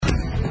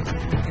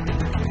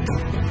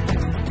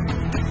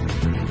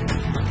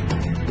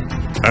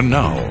And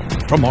now,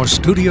 from our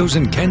studios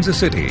in Kansas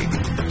City,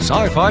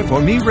 Sci-Fi for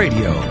Me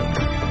Radio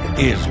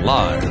is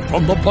live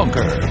from the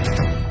bunker.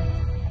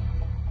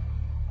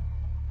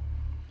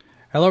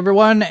 Hello,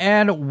 everyone,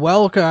 and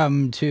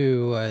welcome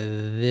to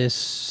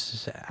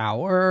this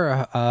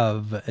hour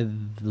of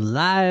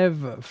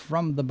Live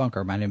from the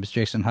Bunker. My name is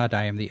Jason Hutt.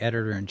 I am the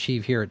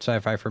editor-in-chief here at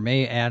Sci-Fi for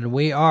Me, and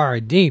we are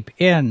deep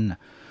in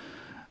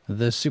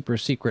the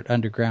super-secret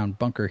underground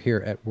bunker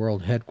here at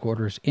World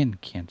Headquarters in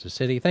Kansas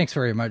City. Thanks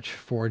very much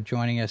for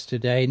joining us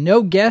today.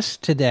 No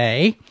guest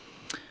today,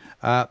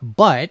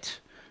 but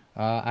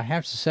I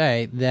have to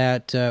say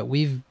that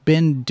we've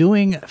been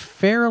doing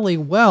fairly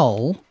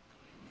well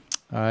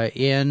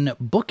in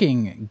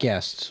booking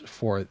guests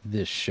for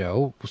this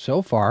show.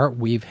 So far,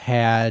 we've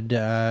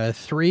had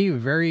 3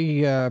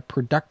 very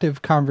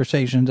productive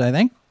conversations, I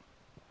think.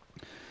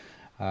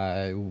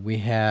 We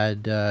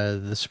had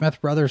the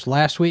Smith brothers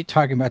last week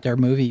talking about their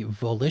movie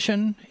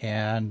Volition,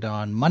 and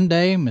on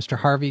Monday, Mr.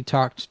 Harvey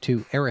talked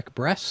to Eric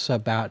Bress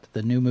about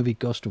the new movie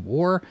Ghost of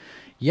War.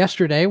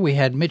 Yesterday, we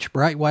had Mitch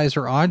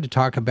Breitweiser on to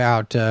talk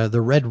about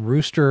the Red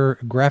Rooster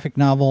graphic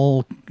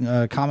novel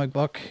comic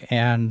book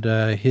and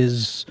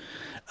his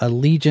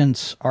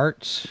Allegiance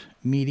Arts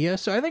Media.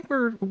 So I think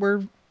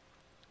we're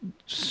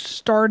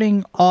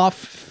starting off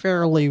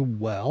fairly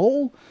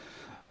well,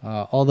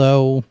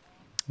 although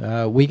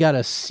we got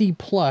a C+,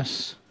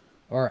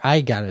 or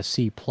I got a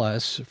C+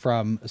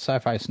 from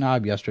Sci-Fi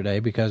Snob yesterday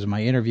because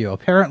my interview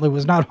apparently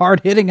was not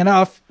hard-hitting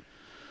enough.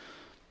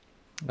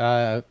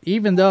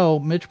 Even though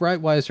Mitch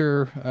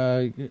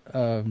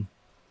Breitweiser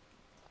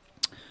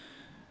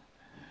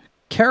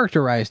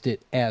characterized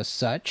it as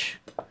such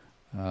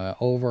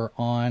over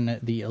on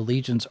the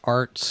Allegiance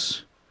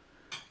Arts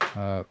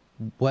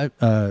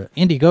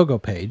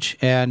Indiegogo page,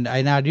 and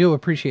I now do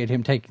appreciate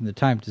him taking the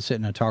time to sit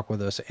and talk with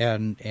us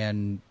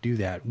and do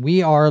that.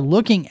 We are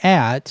looking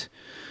at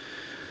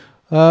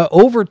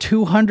over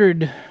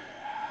 200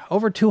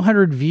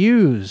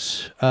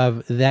 views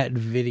of that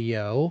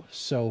video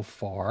so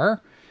far,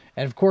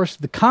 and of course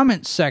the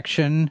comments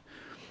section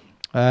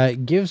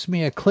gives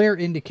me a clear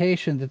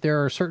indication that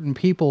there are certain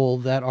people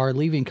that are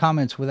leaving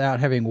comments without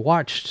having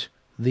watched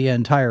the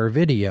entire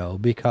video,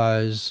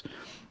 because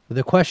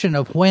the question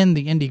of when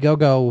the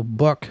Indiegogo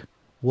book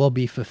will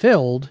be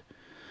fulfilled,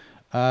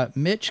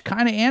 Mitch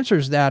kind of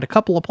answers that a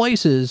couple of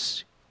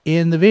places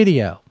in the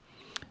video.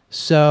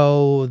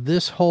 So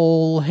this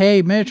whole,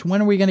 hey, Mitch,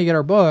 when are we going to get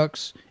our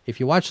books? If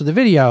you watch the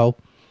video,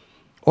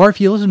 or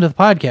if you listen to the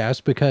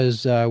podcast,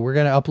 because we're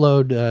going to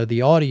upload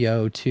the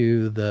audio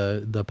to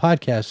the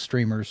podcast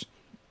streamers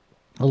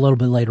a little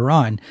bit later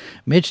on,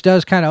 Mitch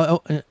does kind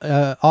of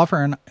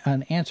offer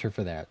an answer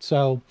for that.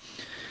 So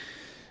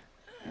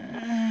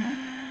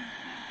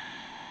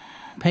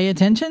pay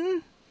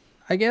attention,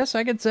 I guess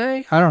I could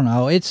say. I don't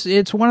know.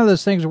 It's one of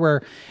those things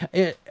where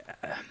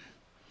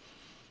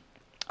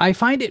I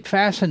find it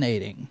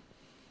fascinating,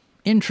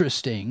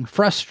 interesting,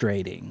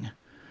 frustrating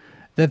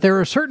that there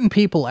are certain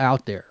people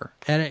out there,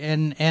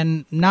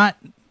 and not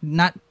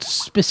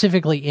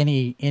specifically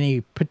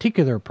any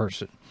particular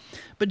person,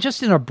 but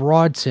just in a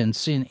broad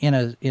sense, in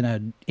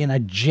a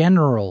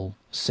general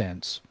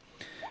sense,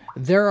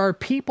 there are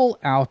people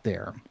out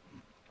there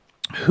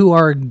who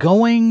are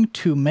going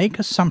to make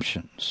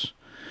assumptions,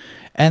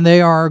 and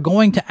they are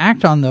going to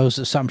act on those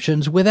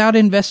assumptions without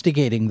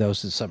investigating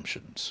those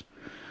assumptions.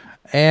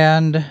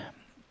 And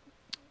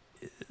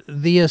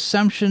the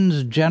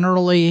assumptions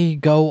generally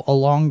go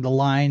along the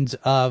lines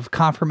of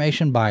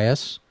confirmation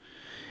bias,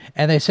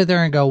 and they sit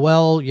there and go,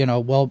 well,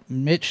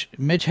 Mitch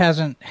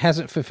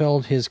hasn't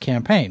fulfilled his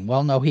campaign.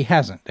 Well, no, he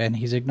hasn't, and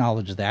he's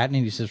acknowledged that, and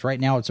he says right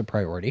now it's a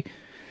priority.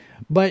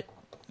 But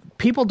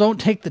people don't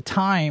take the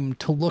time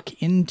to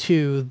look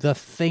into the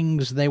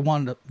things they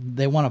want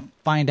to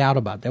find out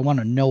about, they want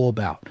to know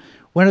about.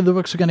 When are the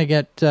books going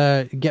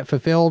to get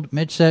fulfilled?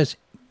 Mitch says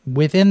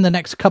within the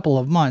next couple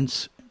of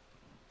months,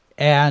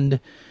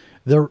 and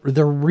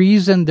the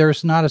reason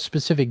there's not a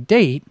specific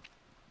date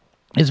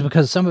is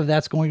because some of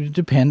that's going to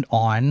depend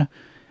on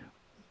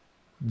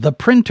the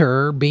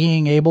printer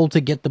being able to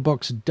get the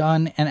books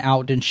done and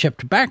out and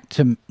shipped back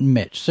to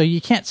Mitch. So you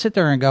can't sit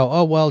there and go,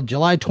 oh, well,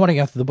 July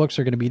 20th, the books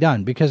are going to be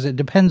done, because it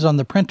depends on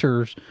the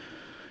printer's,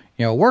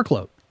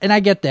 workload. And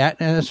I get that,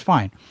 and that's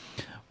fine.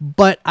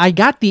 But I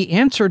got the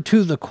answer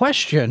to the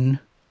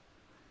question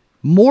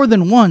more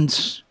than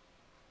once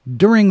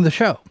during the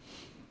show.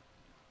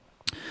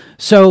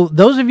 So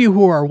those of you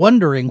who are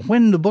wondering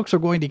when the books are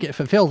going to get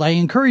fulfilled, I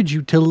encourage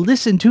you to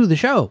listen to the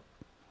show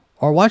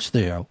or watch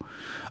the show,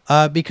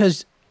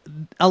 because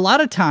a lot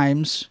of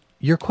times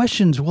your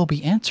questions will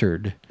be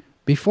answered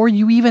before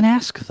you even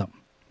ask them.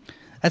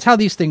 That's how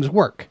these things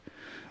work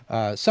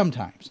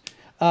sometimes.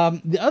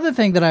 The other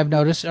thing that I've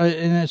noticed,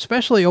 and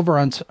especially over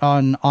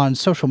on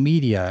social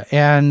media,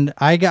 and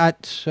I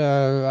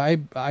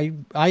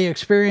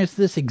experienced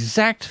this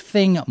exact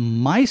thing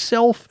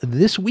myself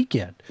this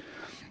weekend.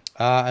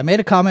 I made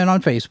a comment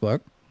on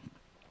Facebook,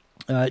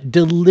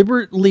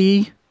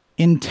 deliberately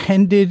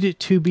intended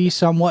to be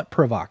somewhat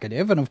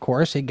provocative, and of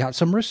course, it got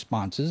some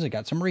responses, it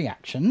got some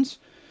reactions.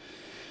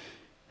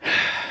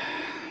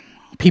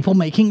 people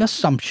making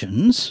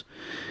assumptions.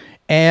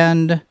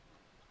 And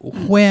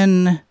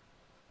when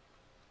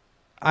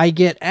I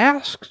get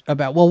asked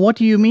about, well, what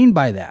do you mean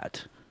by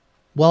that?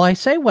 Well, I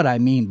say what I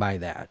mean by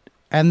that.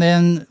 And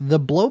then the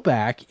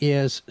blowback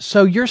is,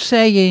 so you're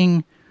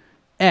saying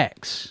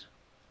X.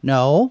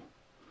 No,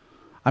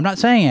 I'm not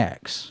saying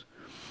X.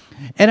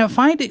 And I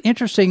find it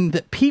interesting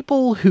that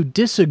people who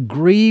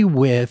disagree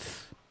with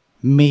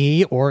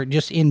me, or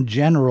just in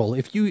general,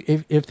 if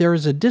there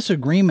is a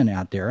disagreement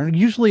out there, and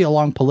usually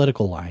along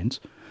political lines,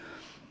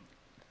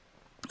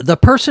 the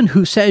person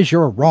who says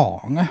you're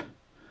wrong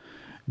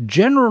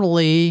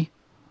generally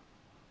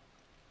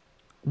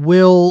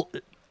will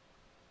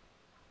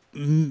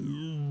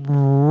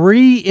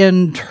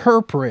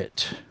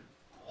reinterpret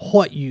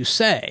what you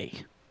say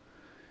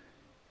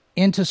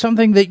into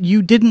something that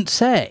you didn't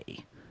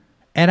say.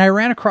 And I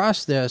ran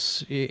across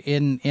this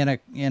in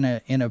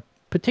a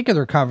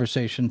particular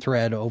conversation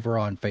thread over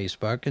on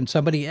Facebook, and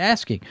somebody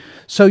asking,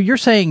 so you're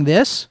saying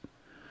this?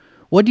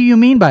 What do you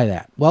mean by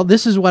that? Well,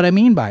 this is what I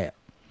mean by it.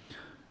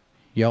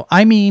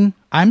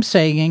 I'm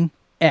saying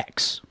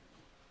X.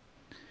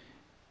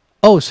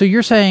 Oh, so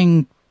you're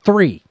saying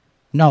 3.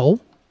 No,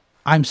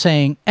 I'm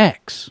saying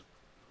X.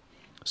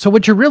 So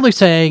what you're really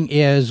saying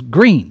is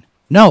green.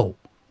 No,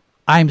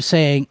 I'm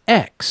saying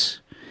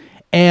X.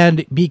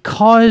 And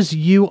because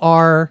you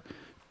are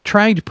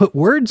trying to put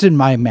words in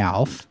my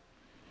mouth,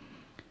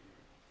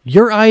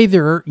 you're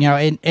either,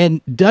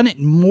 and done it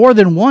more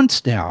than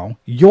once now,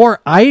 you're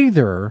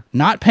either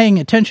not paying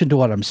attention to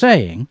what I'm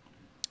saying,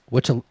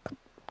 which a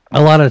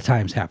lot of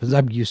times happens.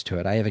 I'm used to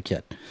it. I have a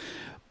kid.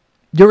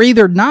 You're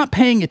either not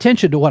paying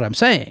attention to what I'm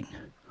saying,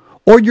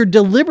 or you're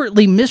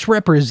deliberately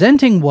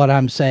misrepresenting what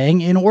I'm saying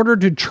in order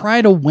to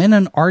try to win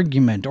an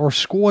argument or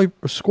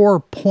score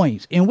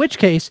points, in which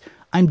case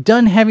I'm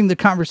done having the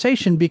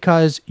conversation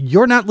because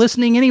you're not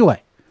listening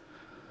anyway.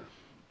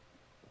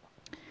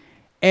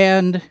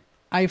 And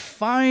I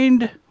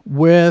find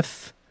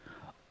with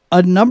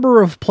a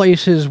number of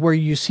places where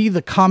you see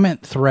the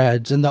comment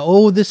threads and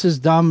this is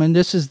dumb and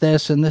this is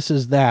this and this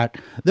is that,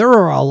 there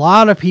are a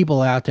lot of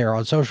people out there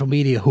on social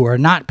media who are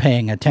not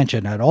paying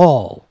attention at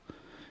all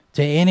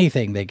to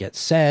anything that gets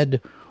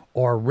said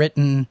or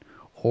written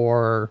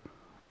or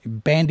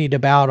bandied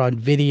about on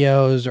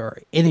videos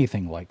or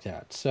anything like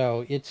that.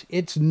 So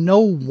it's no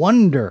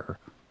wonder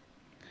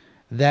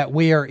that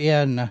we are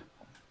in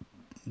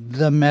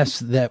the mess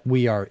that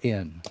we are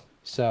in.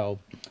 So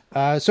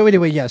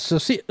anyway, yes. So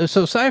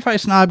Sci-Fi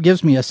Snob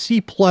gives me a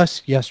C+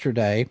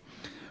 yesterday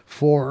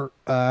for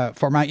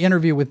my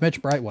interview with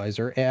Mitch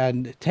Breitweiser,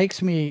 and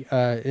takes me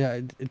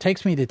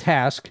to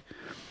task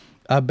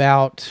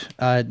about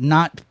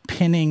not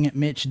pinning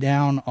Mitch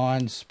down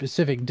on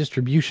specific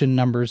distribution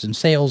numbers and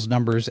sales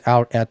numbers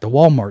out at the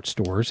Walmart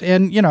stores.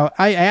 And,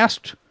 I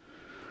asked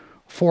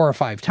 4 or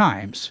 5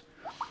 times,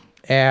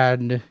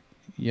 and,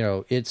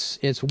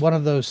 it's one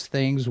of those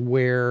things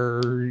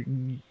where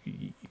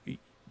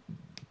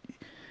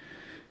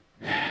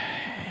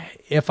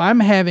if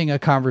I'm having a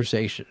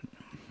conversation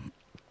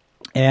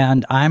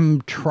and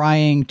I'm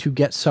trying to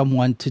get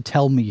someone to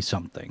tell me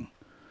something,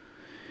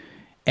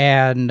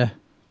 and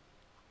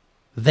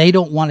they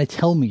don't want to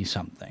tell me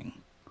something,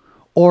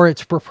 or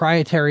it's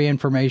proprietary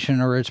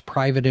information, or it's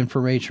private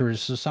information, or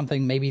it's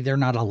something maybe they're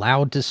not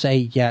allowed to say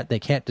yet, they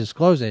can't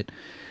disclose it,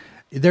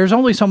 there's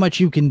only so much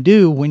you can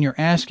do when you're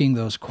asking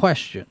those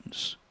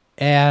questions.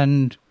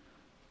 And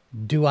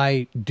do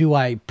I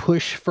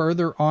push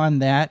further on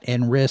that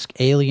and risk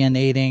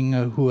alienating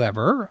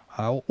whoever,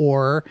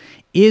 or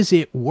is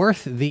it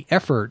worth the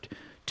effort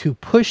to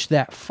push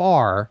that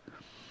far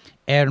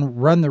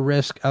and run the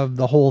risk of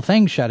the whole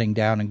thing shutting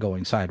down and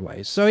going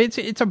sideways? So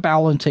it's a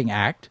balancing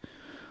act.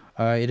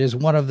 It is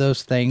one of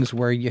those things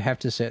where you have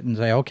to sit and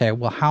say, okay,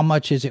 well, how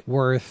much is it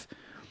worth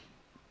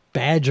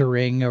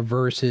badgering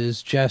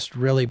versus just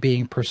really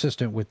being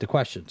persistent with the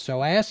question?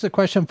 So I asked the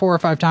question 4 or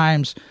 5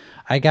 times.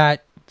 I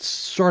got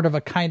sort of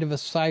a kind of a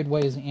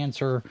sideways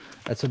answer.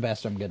 That's the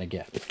best I'm going to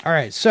get. All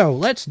right, so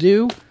let's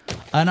do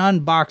an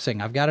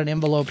unboxing. I've got an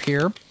envelope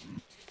here.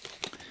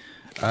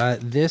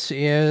 This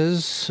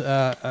is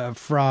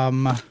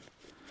from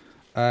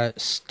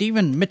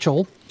Stephen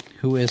Mitchell,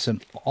 who is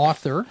an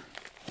author.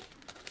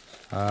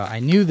 I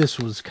knew this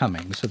was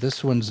coming, so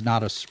this one's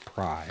not a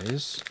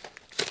surprise.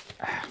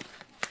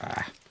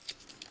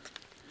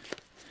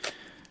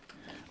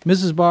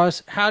 Mrs.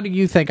 Boss, how do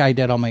you think I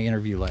did on my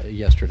interview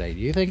yesterday? Do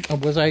you think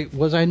was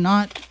I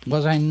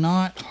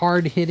not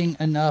hard hitting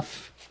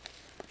enough?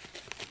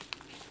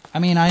 I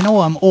mean, I know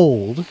I'm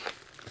old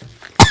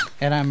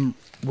and I'm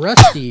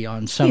rusty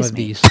on some of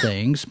these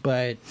things,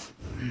 but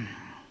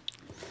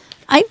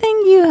I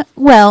think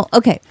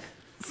okay.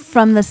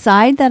 From the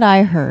side that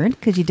I heard,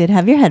 because you did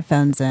have your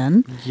headphones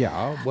in.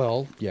 Yeah,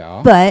 well,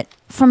 yeah. But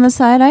from the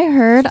side I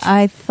heard,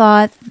 I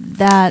thought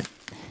that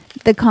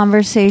the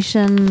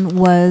conversation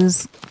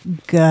was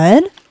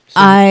good.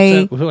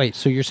 Wait,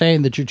 so you're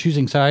saying that you're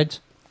choosing sides?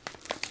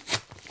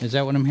 Is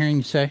that what I'm hearing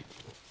you say?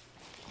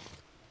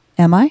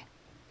 Am I?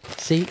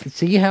 See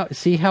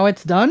how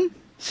it's done?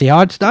 See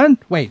how it's done?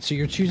 Wait, so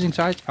you're choosing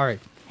sides? All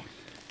right.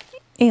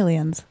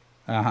 Aliens.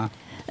 All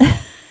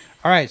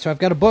right, so I've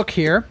got a book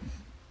here.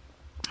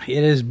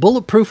 It is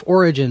Bulletproof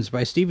Origins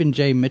by Stephen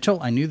J. Mitchell.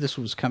 I knew this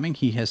was coming.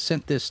 He has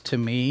sent this to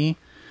me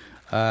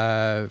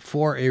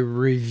for a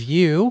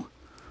review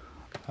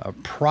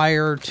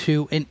prior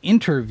to an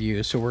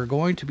interview. So we're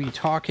going to be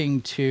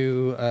talking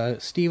to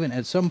Stephen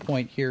at some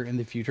point here in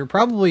the future.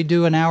 Probably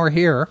do an hour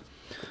here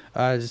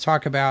to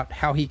talk about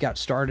how he got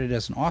started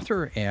as an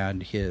author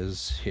and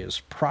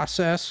his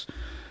process.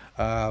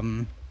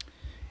 And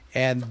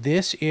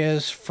this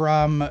is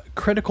from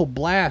Critical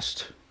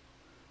Blast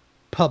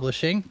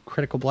Publishing.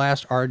 Critical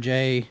Blast,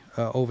 RJ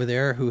over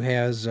there, who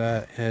has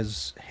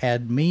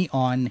had me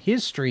on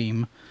his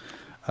stream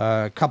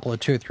a couple of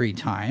 2 or 3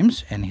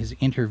 times and has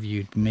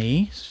interviewed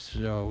me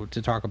so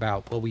to talk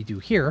about what we do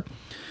here.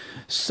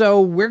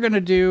 So we're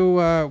gonna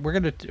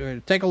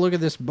take a look at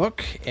this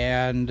book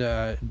and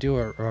do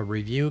a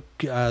review.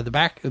 The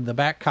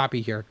back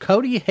copy here.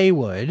 Cody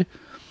Haywood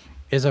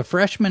is a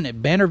freshman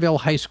at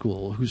Bannerville High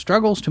School who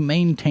struggles to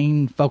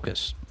maintain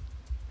focus.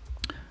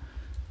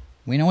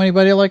 We know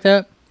anybody like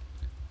that?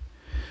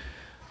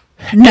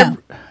 No.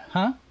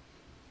 Huh?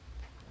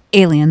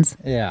 Aliens.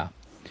 Yeah.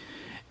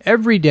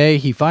 Every day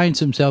he finds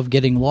himself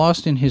getting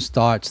lost in his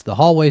thoughts, the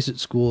hallways at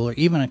school, or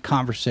even a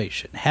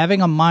conversation.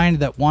 Having a mind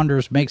that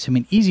wanders makes him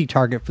an easy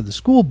target for the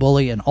school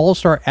bully and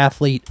all-star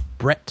athlete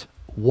Brett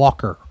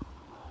Walker.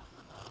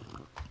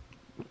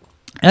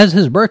 As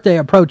his birthday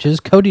approaches,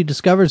 Cody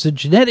discovers a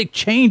genetic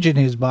change in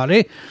his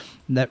body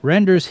that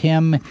renders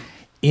him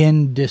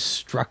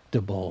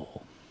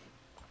indestructible.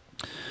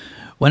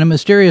 When a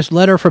mysterious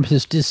letter from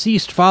his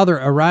deceased father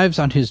arrives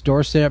on his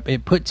doorstep,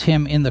 it puts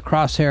him in the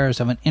crosshairs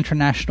of an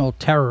international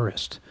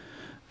terrorist.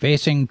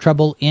 Facing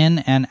trouble in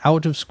and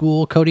out of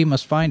school, Cody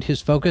must find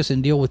his focus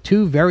and deal with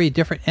 2 very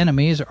different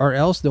enemies, or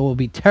else there will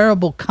be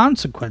terrible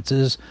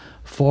consequences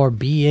for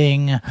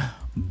being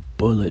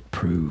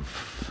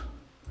bulletproof.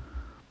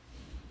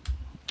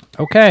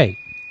 Okay,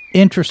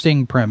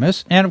 interesting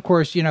premise, and of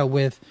course,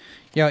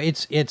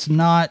 it's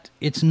not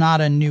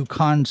a new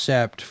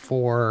concept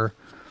for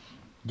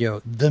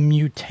the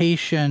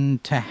mutation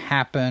to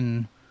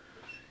happen,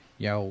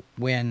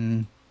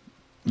 when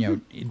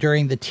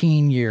during the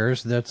teen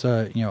years. That's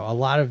a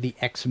lot of the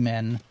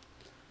X-Men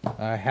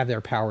have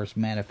their powers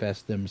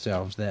manifest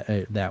themselves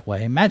that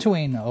way.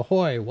 Matween,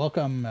 ahoy!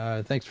 Welcome,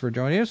 thanks for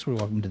joining us.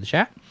 Welcome to the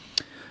chat.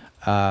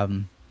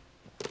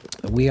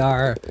 We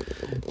are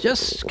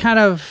just kind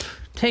of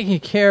taking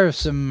care of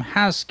some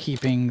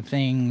housekeeping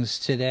things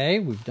today.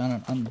 We've done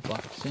an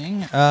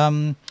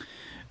unboxing.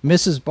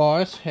 Mrs.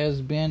 Boss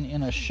has been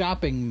in a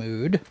shopping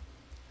mood.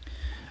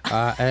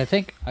 And I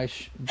think I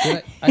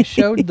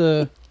showed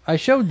the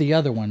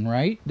other one,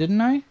 right?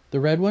 Didn't I? The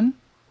red one?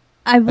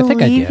 I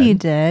believe you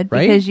did,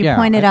 right? because you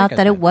pointed out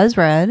that it was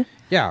red.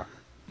 Yeah.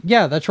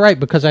 Yeah, that's right,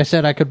 because I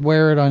said I could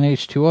wear it on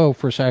H2O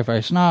for Sci-Fi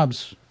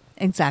Snobs.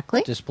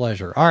 Exactly.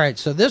 Displeasure. All right,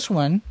 so this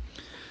one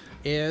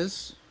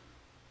is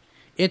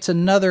it's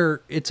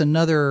another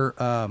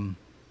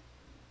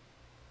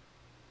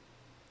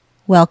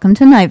Welcome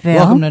to Night Vale.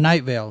 Welcome to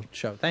Night Vale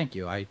show. Thank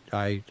you. I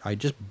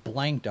just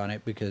blanked on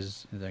it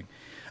because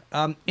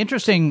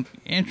interesting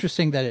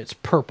that it's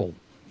purple.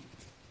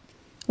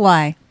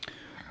 Why?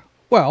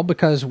 Well,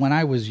 because when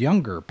I was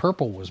younger,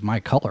 purple was my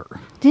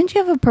color. Didn't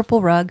you have a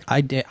purple rug?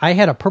 I did. I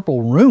had a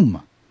purple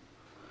room.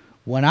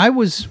 When I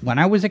was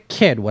a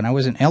kid, when I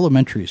was in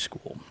elementary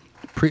school,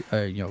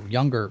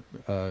 younger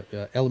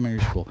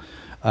elementary school,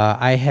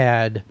 I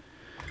had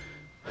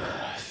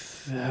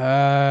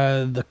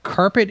the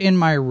carpet in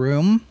my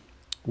room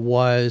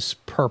was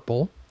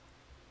purple,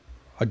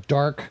 a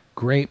dark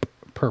grape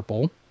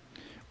purple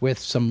with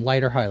some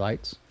lighter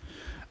highlights.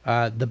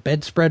 The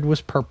bedspread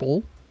was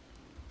purple.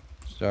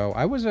 So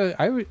I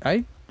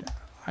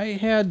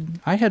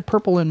had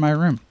purple in my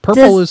room.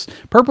 Purple is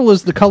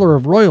the color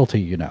of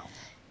royalty,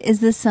 Is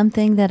this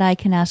something that I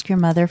can ask your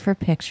mother for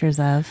pictures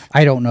of?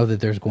 I don't know that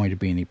there's going to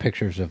be any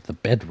pictures of the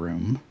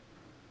bedroom.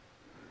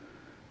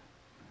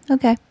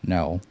 Okay.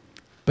 No.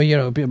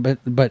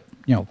 But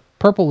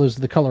purple is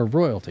the color of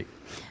royalty.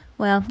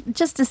 Well,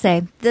 just to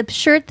say, the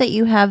shirt that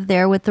you have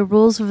there with the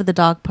rules of the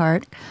dog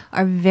park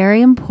are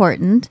very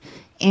important.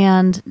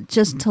 And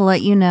just to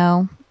let you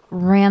know,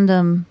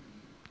 random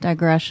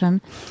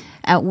digression,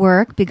 at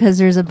work, because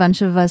there's a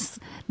bunch of us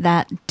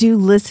that do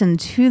listen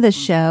to the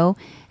show,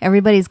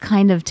 everybody's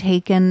kind of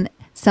taken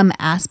some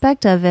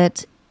aspect of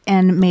it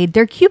and made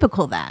their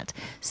cubicle that.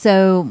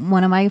 So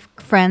one of my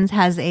friends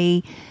has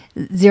a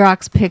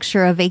Xerox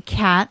picture of a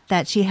cat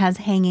that she has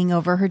hanging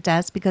over her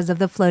desk because of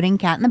the floating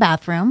cat in the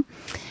bathroom.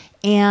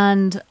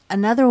 And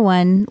another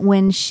one,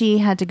 when she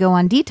had to go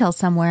on detail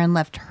somewhere and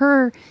left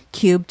her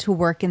cube to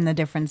work in the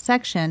different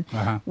section,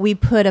 we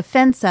put a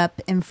fence up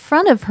in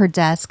front of her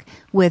desk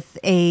with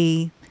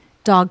a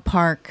dog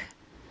park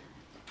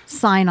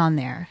sign on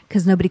there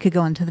because nobody could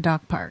go into the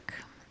dog park.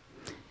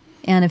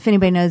 And if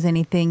anybody knows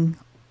anything,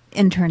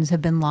 interns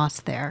have been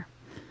lost there.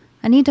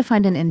 I need to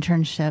find an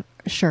internship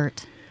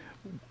shirt.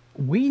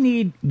 We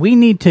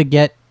need to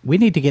get we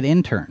need to get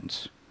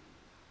interns.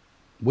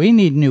 We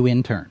need new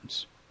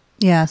interns.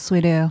 Yes,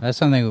 we do. That's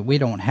something that we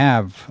don't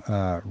have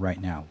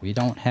right now. We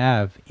don't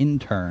have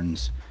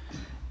interns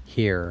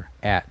here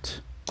at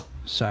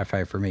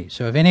Sci-Fi for Me.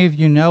 So if any of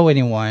you know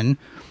anyone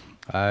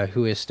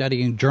who is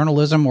studying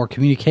journalism or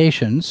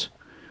communications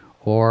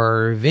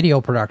or video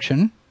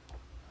production,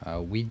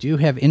 we do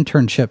have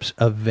internships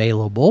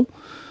available.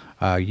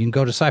 You can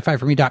go to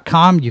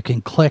sci-fi4me.com. You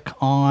can click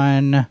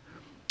on...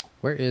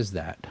 Where is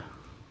that?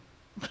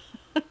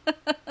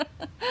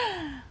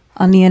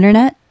 On the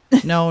internet?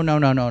 No.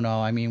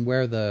 I mean,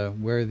 where the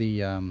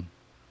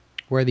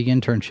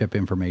internship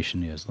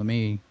information is. Let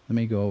me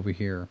go over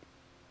here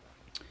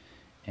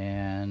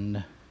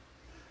and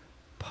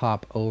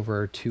pop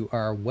over to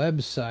our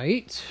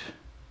website,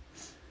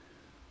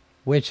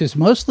 which is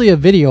mostly a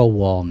video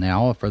wall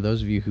now, for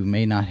those of you who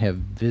may not have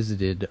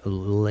visited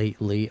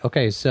lately.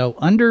 Okay, so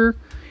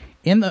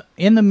in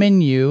the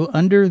menu,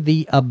 under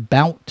the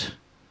About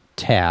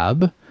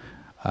tab,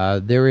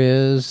 there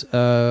is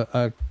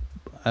a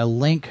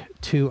link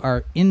to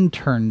our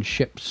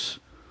internships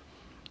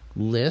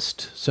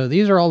list. So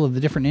these are all of the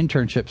different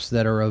internships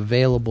that are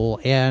available,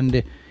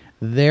 and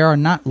they are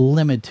not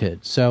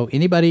limited. So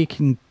anybody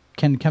can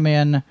come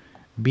in,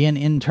 be an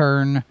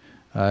intern,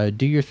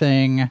 do your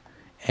thing,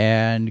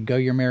 and go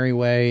your merry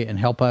way and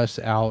help us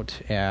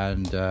out,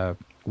 and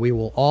we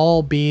will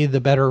all be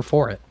the better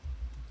for it.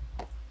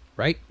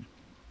 Right?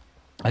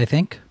 I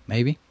think,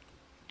 maybe.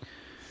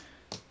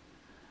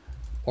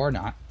 Or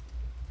not.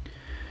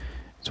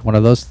 It's one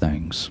of those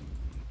things.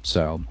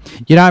 So,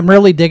 I'm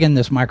really digging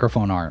this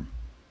microphone arm.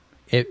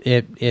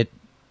 It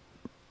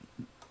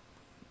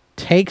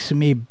takes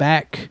me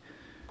back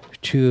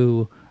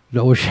to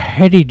those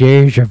heady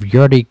days of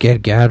Yuri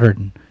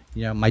Gagarin.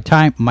 My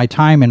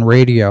time in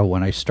radio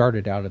when I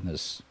started out in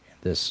this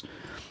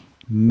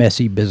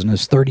messy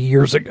business 30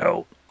 years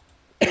ago.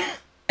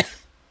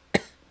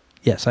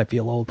 Yes, I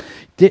feel old.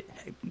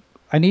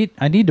 I need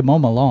to mow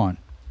my lawn.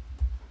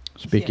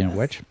 Speaking of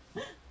which.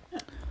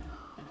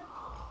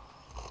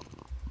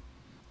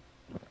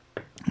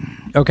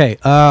 Okay.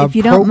 If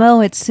you don't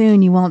mow it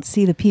soon, you won't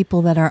see the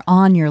people that are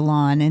on your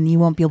lawn, and you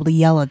won't be able to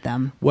yell at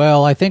them.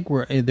 Well, I think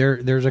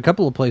there's a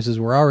couple of places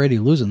we're already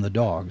losing the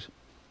dogs.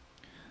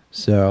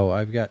 So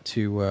I've got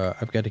to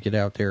get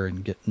out there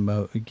and get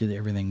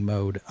everything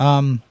mowed.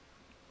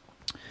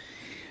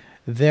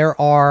 There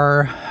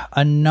are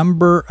a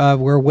number of...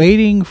 We're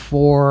waiting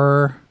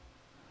for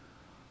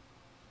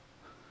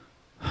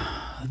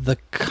the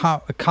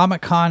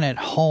Comic-Con at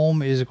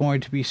home is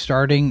going to be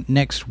starting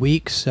next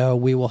week, so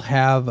we will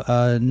have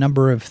a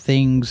number of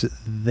things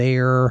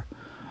there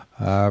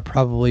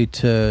probably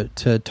to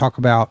talk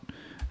about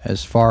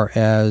as far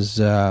as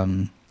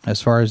the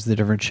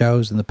different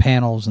shows and the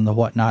panels and the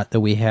whatnot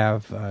that we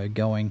have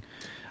going.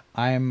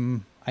 I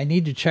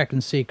need to check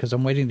and see, because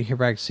I'm waiting to hear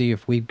back to see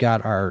if we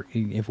got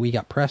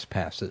press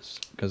passes,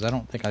 because I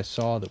don't think I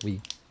saw that we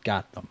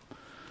got them.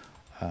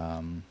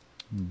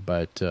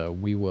 But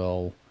we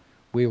will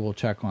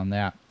check on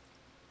that.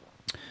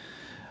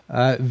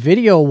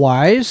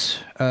 Video-wise,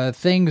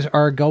 things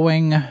are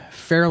going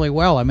fairly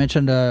well. I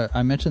mentioned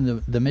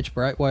the Mitch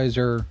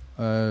Breitweiser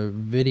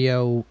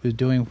video is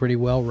doing pretty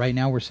well right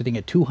now. We're sitting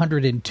at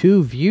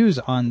 202 views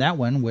on that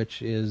one,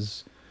 which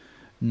is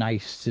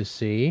nice to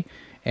see.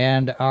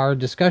 And our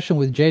discussion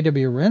with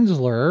J.W.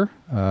 Rensler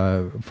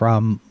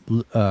from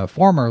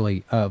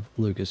formerly of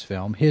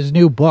Lucasfilm, his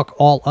new book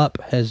All Up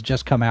has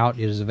just come out.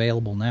 It is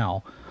available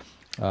now.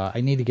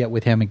 I need to get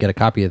with him and get a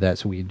copy of that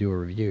so we can do a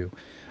review.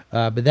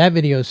 But that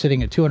video is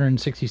sitting at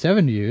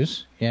 267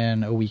 views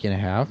in a week and a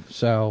half.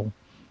 So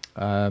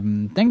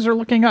things are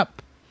looking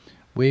up.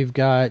 We've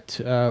got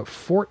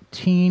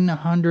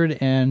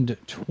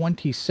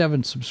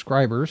 1,427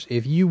 subscribers.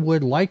 If you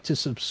would like to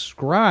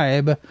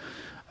subscribe,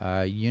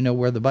 you know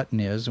where the button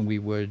is, and we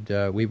would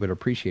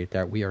appreciate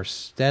that. We are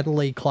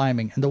steadily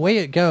climbing. And the way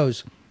it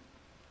goes,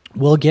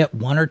 we'll get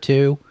one or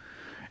two,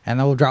 and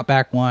then we'll drop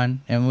back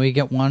one, and we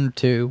get one or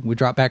two, we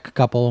drop back a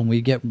couple, and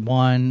we get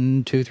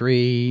 1, 2,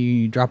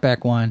 3, drop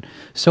back one.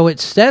 So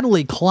it's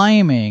steadily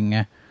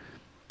climbing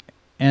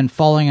and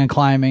falling and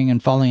climbing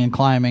and falling and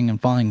climbing and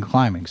falling and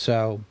climbing.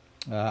 So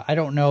I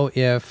don't know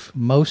if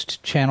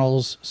most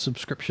channels'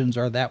 subscriptions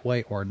are that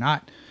way or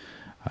not,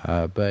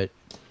 but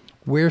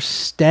we're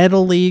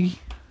steadily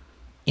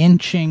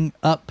inching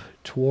up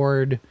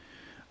toward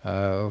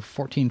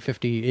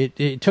 1450.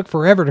 It took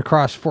forever to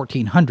cross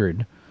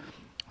 1400.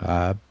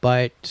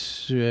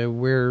 But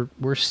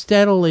we're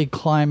steadily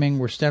climbing.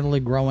 We're steadily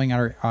growing in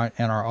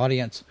our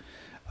audience.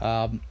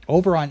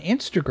 Over on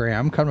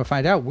Instagram, come to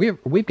find out,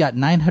 we've got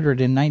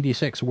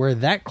 996. We're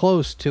that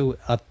close to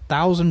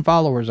 1,000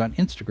 followers on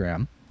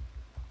Instagram,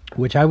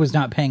 which I was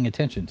not paying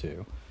attention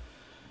to.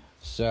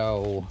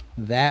 So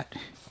that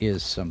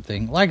is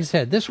something. Like I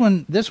said, this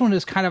one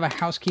is kind of a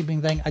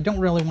housekeeping thing. I don't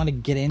really want to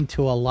get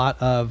into a lot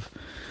of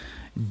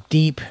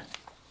deep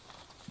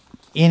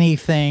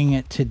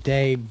anything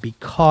today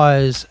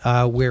because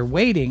we're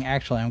waiting.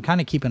 Actually, I'm kind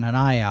of keeping an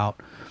eye out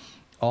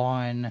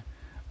on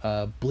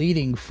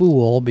bleeding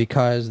fool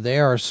because they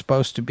are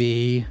supposed to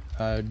be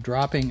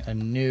dropping a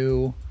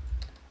new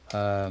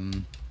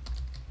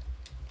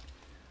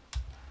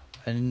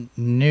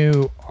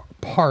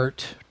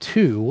part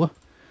 2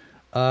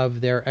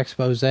 of their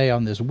expose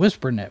on this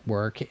Whisper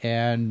network,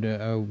 and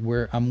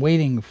I'm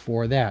waiting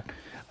for that.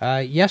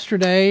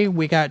 Yesterday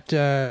we got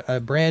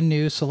a brand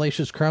new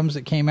Salacious Crumbs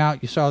that came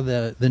out. You saw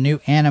the new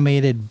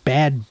animated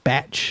Bad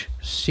Batch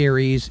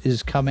series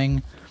is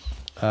coming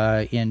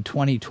in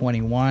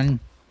 2021.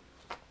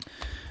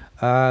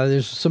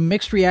 There's some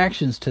mixed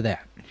reactions to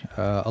that.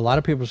 A lot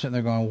of people are sitting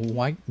there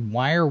going,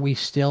 why are we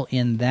still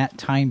in that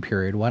time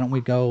period? Why don't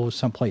we go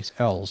someplace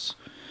else?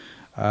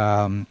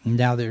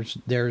 Now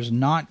there's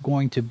not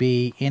going to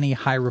be any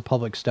High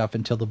Republic stuff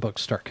until the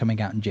books start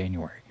coming out in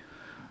January,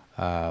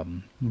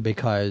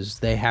 because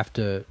they have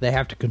to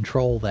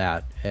control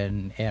that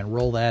and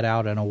roll that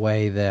out in a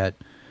way that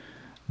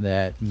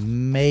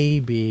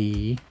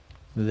maybe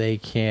they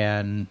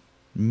can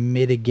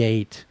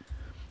mitigate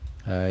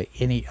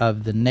any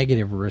of the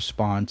negative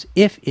response,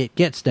 if it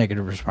gets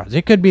negative response.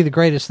 It could be the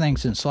greatest thing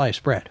since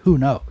sliced bread. Who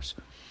knows?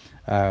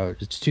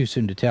 It's too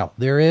soon to tell.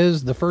 There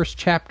is the first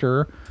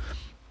chapter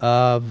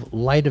of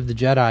Light of the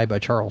Jedi by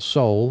Charles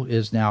Soule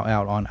is now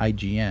out on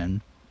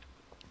IGN.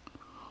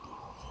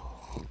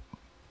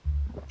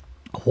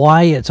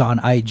 Why it's on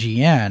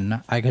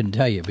IGN, I couldn't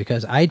tell you,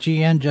 because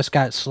IGN just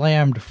got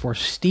slammed for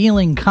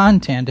stealing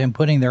content and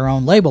putting their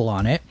own label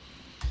on it.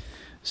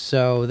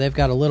 So they've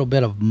got a little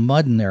bit of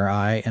mud in their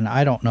eye, and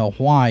I don't know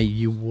why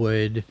you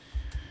would...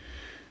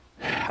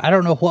 I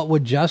don't know what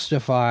would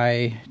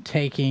justify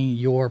taking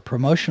your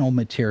promotional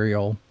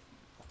material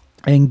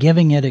and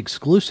giving it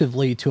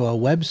exclusively to a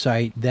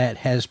website that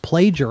has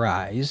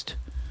plagiarized.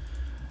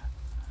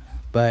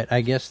 But I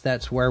guess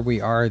that's where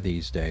we are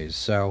these days.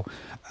 So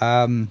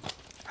I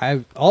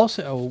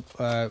also,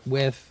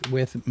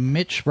 with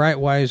Mitch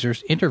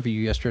Breitweiser's interview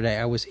yesterday,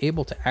 I was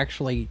able to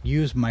actually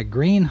use my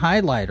green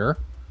highlighter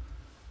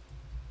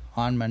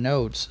on my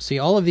notes. See,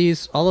 all of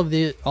these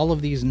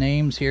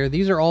names here,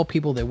 these are all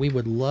people that we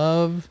would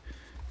love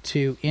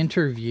to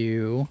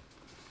interview,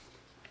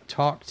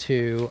 talk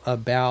to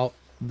about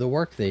the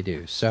work they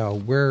do. So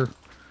we're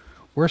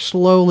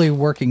slowly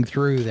working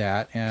through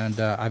that, and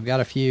I've got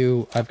a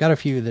few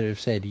that have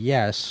said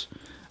yes.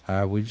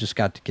 We've just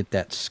got to get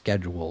that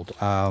scheduled.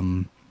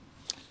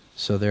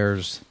 So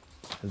there's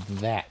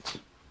that.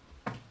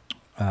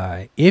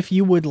 If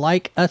you would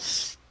like a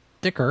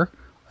sticker,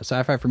 a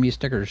Sci-Fi For Me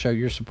sticker to show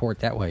your support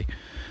that way,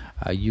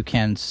 you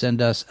can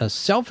send us a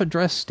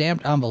self-addressed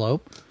stamped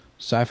envelope,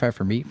 Sci-Fi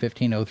For Me,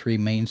 1503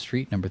 Main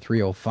Street, number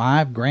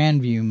 305,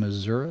 Grandview,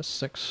 Missouri,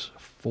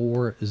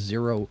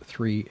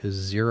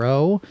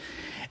 64030.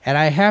 And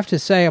I have to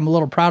say, I'm a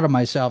little proud of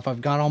myself.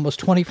 I've gone almost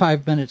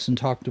 25 minutes and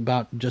talked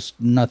about just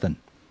nothing.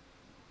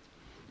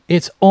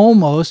 It's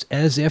almost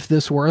as if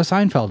this were a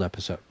Seinfeld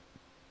episode.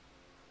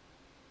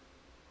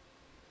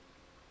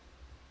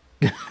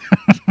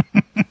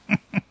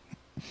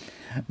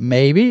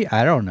 Maybe.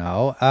 I don't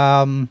know.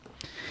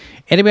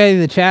 Anybody in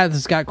the chat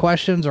that's got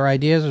questions or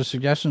ideas or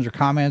suggestions or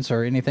comments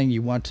or anything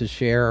you want to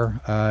share,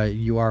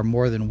 you are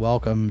more than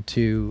welcome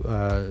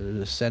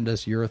to send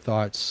us your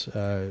thoughts,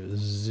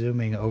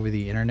 zooming over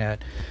the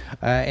internet.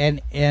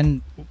 And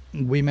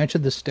we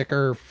mentioned the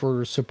sticker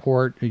for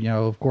support. You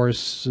know, of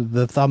course,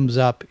 the thumbs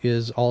up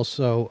is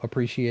also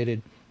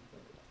appreciated.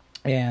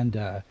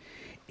 And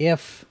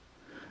if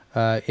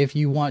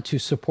you want to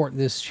support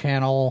this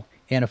channel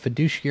in a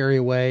fiduciary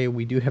way,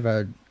 we do have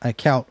an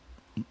account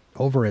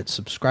over at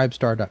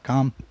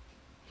subscribestar.com,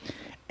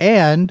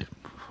 and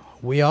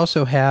we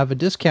also have a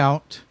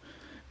discount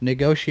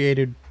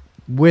negotiated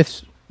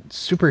with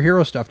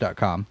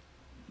superherostuff.com.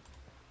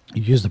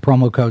 You use the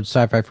promo code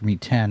Sci-Fi For Me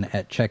 10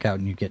 at checkout,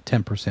 and you get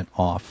 10%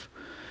 off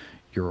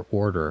your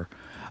order.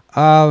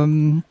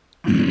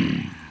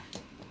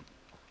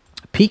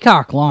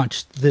 Peacock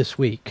launched this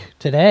week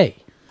today.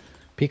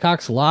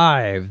 Peacock's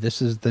live.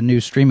 This is the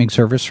new streaming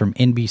service from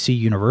NBC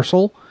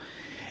Universal,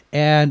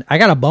 and I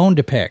got a bone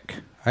to pick.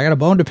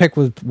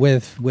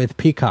 With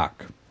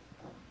Peacock,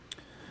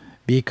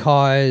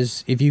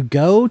 because if you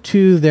go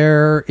to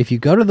the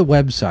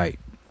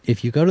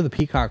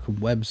Peacock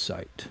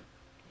website,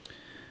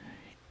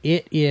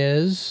 it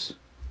is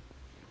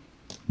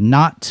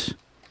not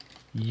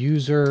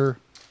user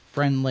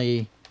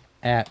friendly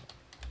at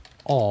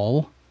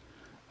all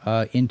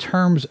in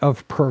terms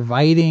of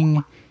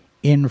providing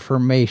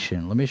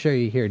information. Let me show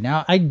you here.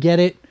 Now, I get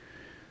it.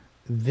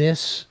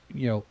 This,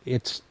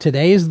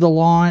 today's the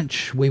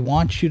launch. We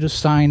want you to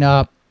sign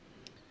up.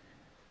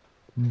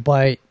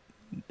 But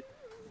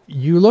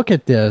you look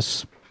at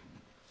this,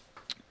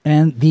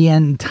 and the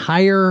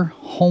entire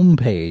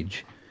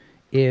homepage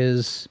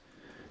is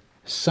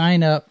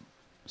sign up,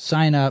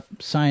 sign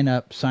up, sign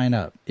up, sign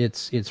up.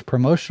 It's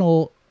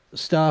promotional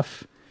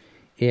stuff.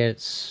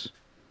 It's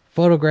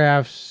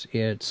photographs.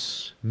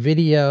 It's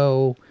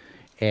video.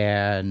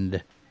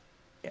 And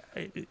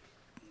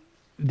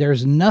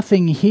there's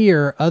nothing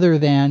here other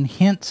than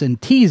hints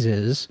and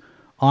teases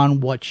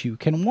on what you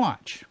can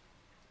watch.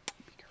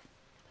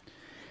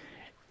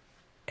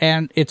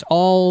 And it's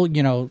all,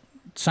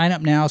 sign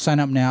up now, sign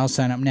up now,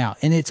 sign up now.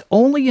 And it's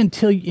only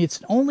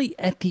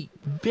at the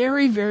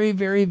very, very,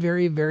 very,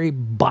 very, very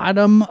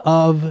bottom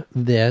of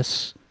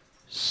this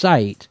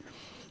site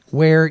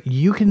where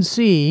you can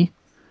see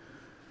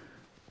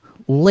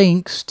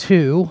links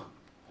to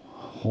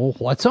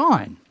what's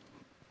on.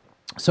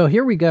 So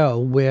here we go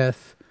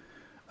with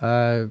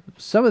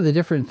some of the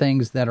different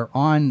things that are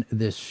on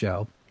this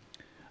show,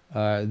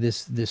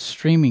 this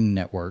streaming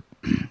network.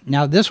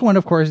 Now, this one,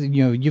 of course,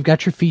 you've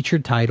got your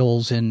featured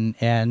titles and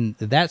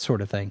that sort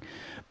of thing.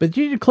 But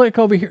you need to click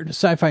over here to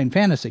Sci-Fi and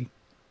Fantasy.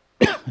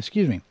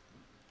 Excuse me.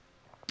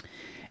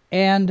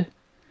 And,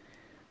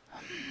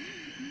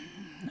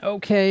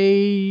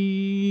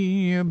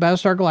 okay,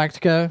 Battlestar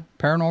Galactica,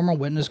 Paranormal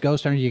Witness,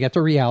 Ghost Hunter, you get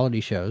the reality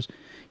shows.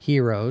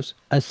 Heroes,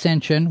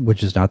 Ascension,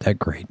 which is not that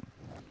great.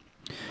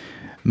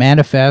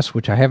 Manifest,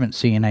 which I haven't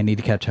seen, I need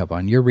to catch up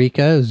on.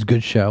 Eureka is a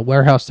good show.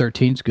 Warehouse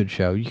 13 is a good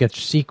show. You get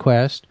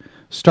Sequest.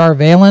 Star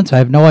Valence, I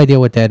have no idea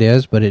what that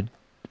is, but it,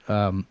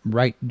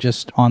 right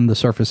just on the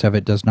surface of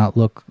it, does not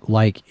look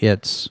like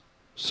it's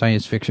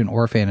science fiction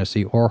or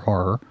fantasy or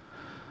horror.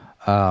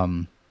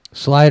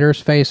 Sliders,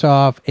 Face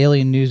Off,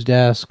 Alien News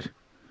Desk,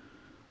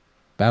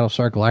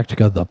 Battlestar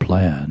Galactica, The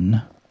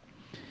Plan.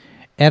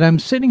 And I'm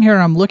sitting here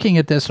and I'm looking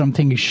at this and I'm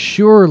thinking,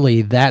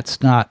 surely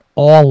that's not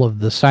all of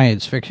the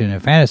science fiction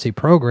and fantasy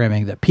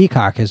programming that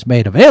Peacock has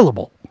made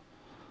available.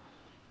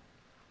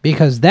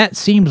 Because that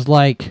seems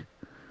like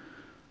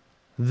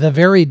the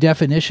very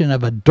definition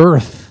of a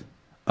dearth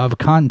of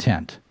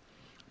content.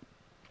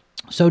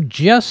 So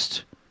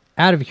just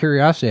out of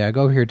curiosity, I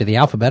go here to the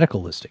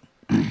alphabetical listing.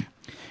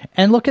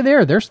 And look at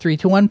there, there's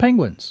 3-2-1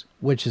 Penguins,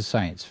 which is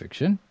science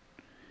fiction.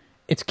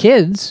 It's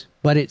kids,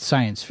 but it's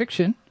science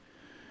fiction.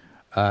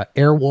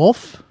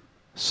 Airwolf,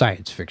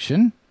 science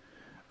fiction.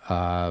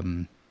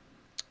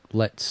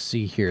 Let's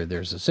see here.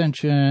 There's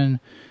Ascension.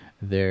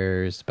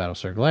 There's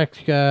Battlestar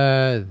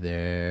Galactica.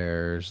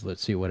 There's,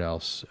 let's see what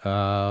else.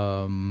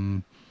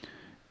 Going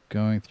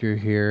through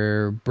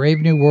here. Brave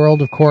New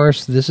World, of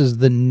course. This is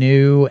the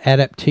new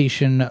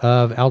adaptation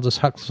of Aldous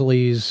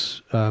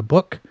Huxley's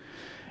book.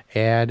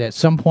 And at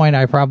some point,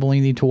 I probably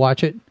need to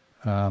watch it.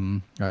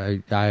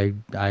 I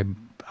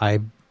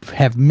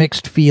have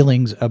mixed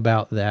feelings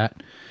about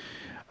that.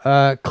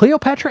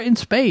 Cleopatra in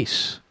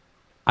Space.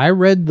 I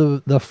read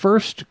the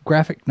first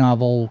graphic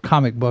novel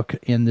comic book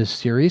in this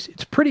series.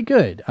 It's pretty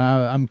good.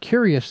 I'm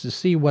curious to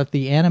see what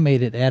the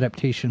animated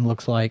adaptation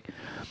looks like.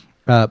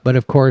 But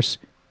of course,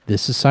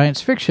 this is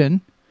science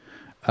fiction.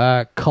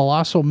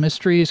 Colossal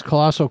Mysteries,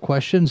 Colossal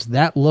Questions.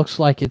 That looks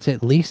like it's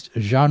at least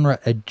genre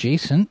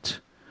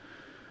adjacent.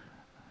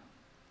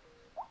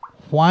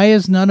 Why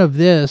is none of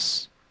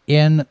this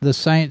in the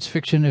science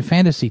fiction and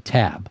fantasy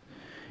tab?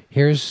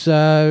 Here's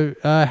How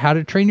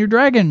to Train Your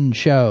Dragon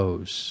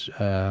shows.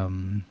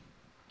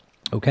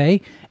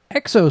 Okay.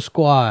 Exo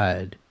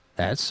Squad.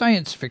 That's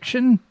science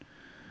fiction.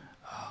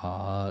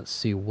 Let's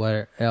see,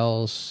 what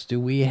else do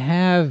we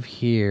have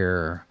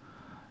here?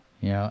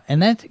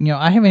 And that,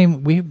 I haven't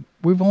even,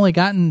 we've only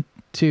gotten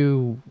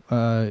to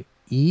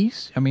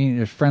E's. I mean,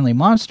 there's Friendly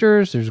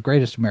Monsters. There's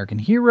Greatest American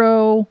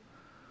Hero.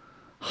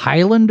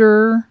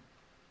 Highlander.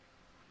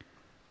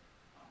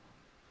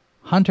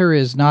 Hunter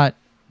is not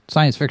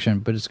science fiction,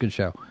 but it's a good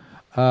show.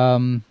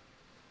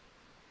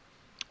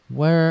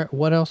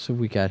 What else have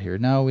we got here?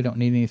 No, we don't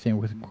need anything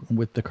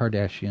with the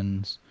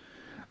Kardashians.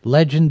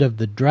 Legend of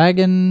the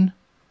Dragon,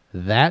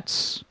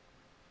 that's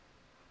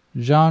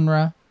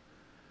genre.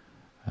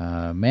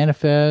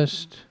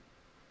 Manifest.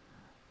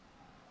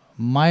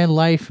 My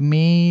Life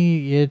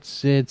Me,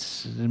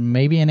 it's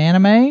maybe an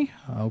anime.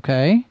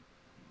 Okay.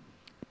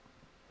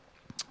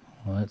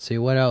 Let's see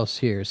what else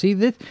here. See,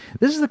 this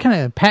is the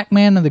kind of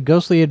Pac-Man and the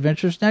Ghostly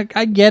Adventures. Now,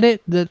 I get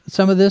it that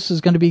some of this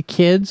is going to be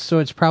kids, so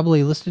it's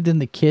probably listed in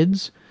the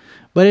kids,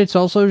 but it's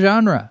also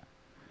genre.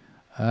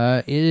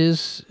 It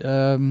is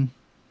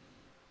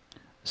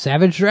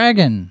Savage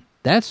Dragon.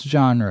 That's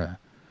genre.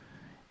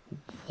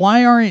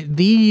 Why aren't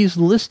these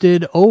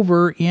listed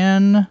over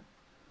in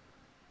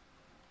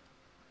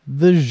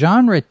the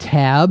genre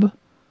tab,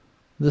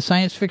 the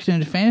science fiction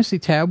and fantasy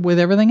tab with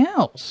everything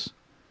else?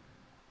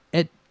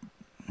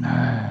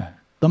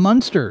 The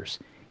Munsters,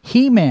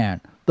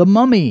 He-Man, The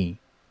Mummy.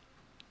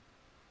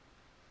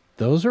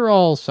 Those are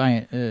all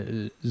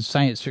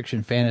science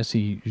fiction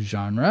fantasy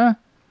genre.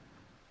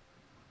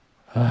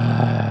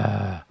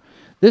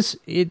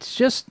 It's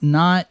just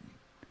not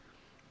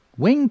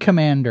Wing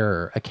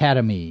Commander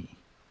Academy.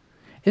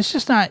 It's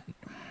just not.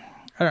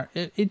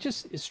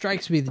 It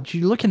strikes me that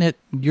you're looking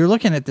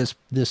at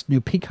this new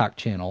Peacock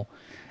channel,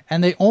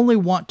 and they only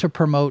want to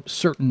promote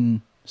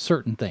certain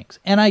things.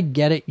 And I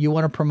get it. You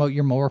want to promote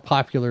your more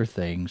popular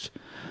things.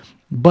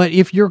 But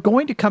if you're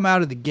going to come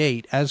out of the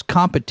gate as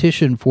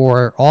competition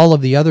for all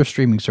of the other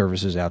streaming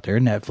services out there,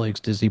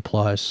 Netflix, Disney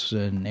Plus,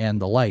 and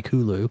the like,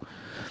 Hulu,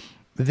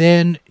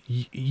 then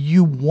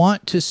you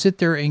want to sit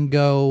there and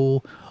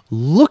go,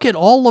 look at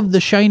all of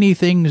the shiny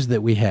things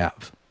that we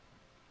have.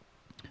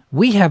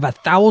 We have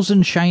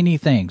 1,000 shiny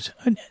things.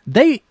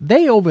 They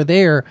over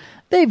there,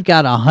 They've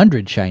got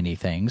 100 shiny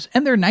things,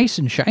 and they're nice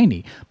and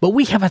shiny, but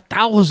we have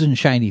 1,000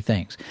 shiny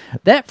things.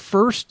 That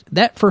first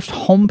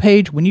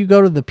homepage, when you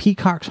go to the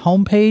Peacock's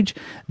homepage,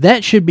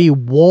 that should be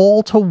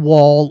wall to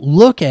wall.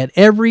 Look at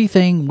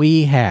everything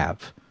we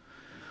have.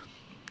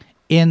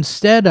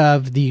 Instead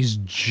of these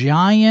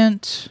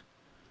giant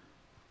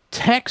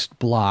text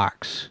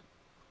blocks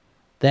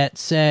that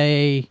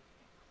say,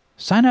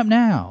 sign up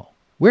now,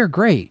 we're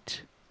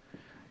great.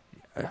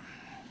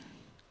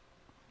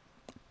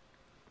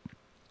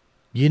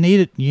 You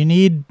need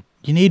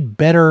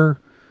better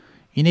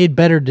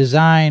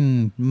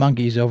design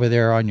monkeys over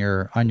there on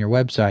your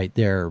website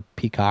there,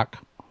 Peacock.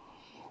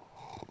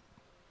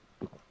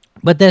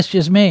 But that's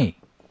just me.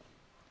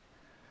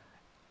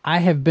 I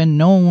have been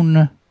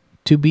known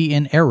to be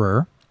in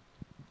error.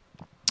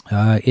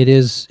 It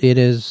is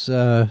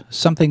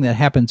something that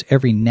happens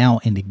every now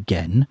and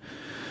again.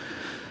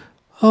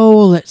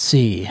 Oh, let's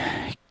see.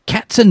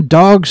 Cats and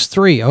Dogs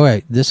 3. All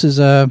right, this is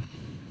a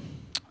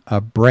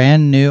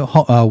brand new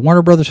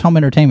Warner Brothers Home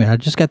Entertainment. I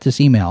just got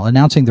this email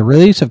announcing the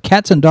release of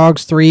Cats and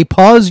Dogs 3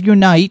 Paws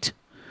Unite.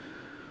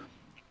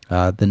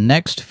 The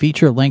next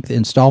feature-length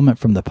installment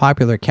from the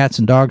popular Cats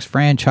and Dogs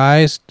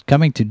franchise,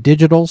 coming to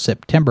digital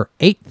September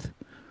 8th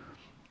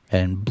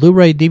and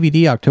Blu-ray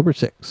DVD October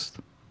 6th.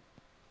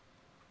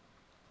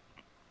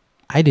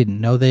 I didn't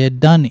know they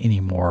had done any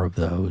more of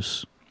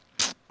those.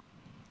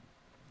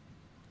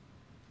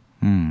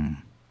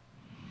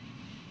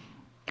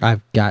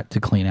 I've got to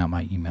clean out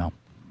my email,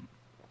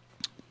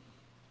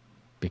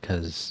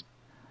 because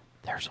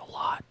there's a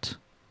lot.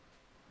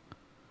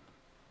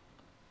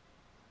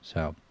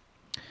 So,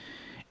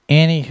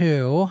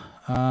 anywho,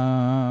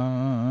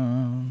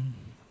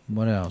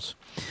 what else?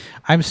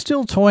 I'm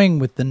still toying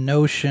with the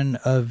notion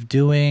of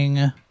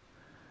doing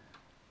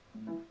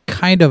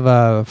kind of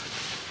a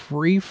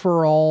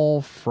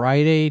free-for-all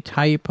Friday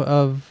type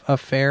of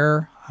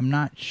affair. I'm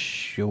not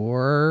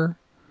sure.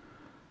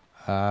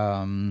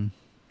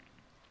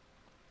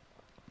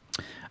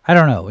 I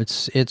don't know.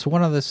 It's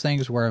one of those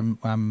things where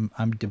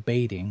I'm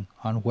debating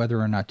on whether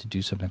or not to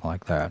do something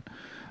like that.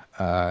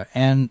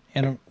 And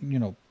you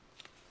know,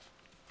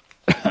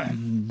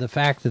 the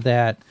fact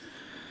that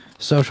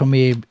social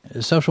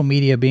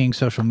media being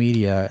social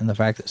media, and the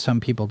fact that some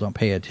people don't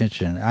pay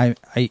attention.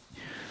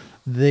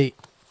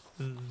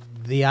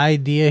 The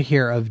idea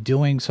here of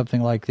doing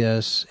something like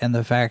this, and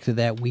the fact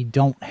that we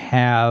don't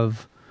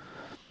have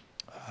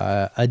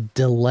a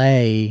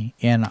delay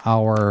in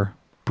our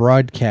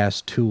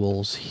broadcast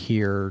tools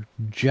here,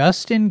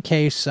 just in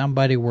case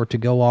somebody were to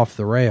go off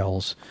the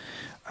rails,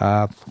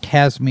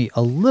 has me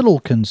a little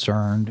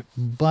concerned.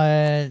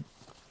 But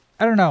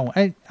I don't know.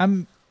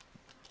 I'm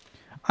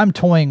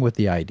toying with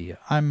the idea.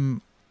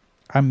 I'm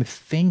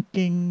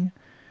thinking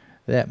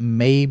that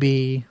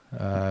maybe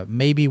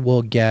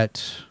we'll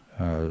get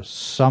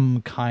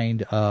some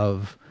kind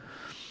of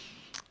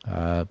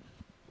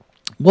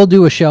we'll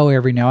do a show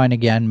every now and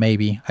again.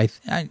 Maybe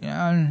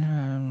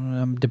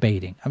I'm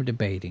debating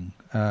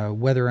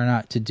whether or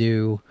not to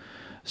do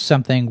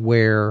something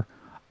where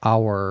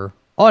our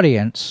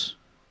audience,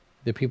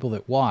 the people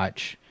that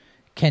watch,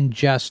 can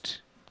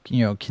just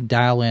can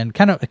dial in,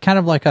 kind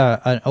of like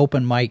an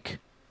open mic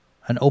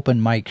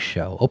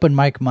show, open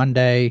mic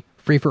Monday,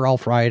 free for all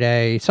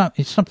Friday,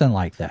 something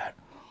like that.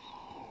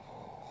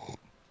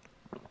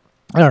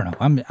 I don't know.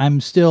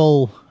 I'm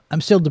still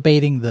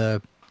debating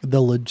the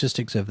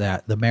logistics of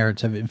that, the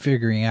merits of it, and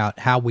figuring out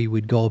how we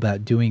would go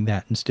about doing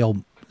that and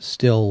still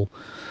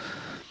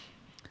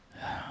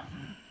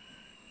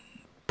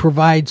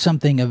provide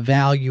something of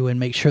value and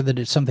make sure that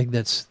it's something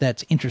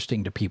that's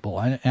interesting to people.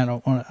 I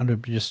don't want to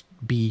just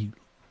be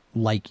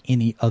like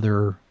any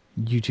other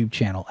YouTube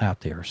channel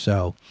out there.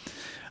 So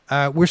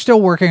we're still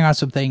working on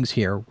some things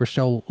here. We're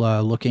still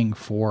looking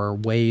for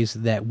ways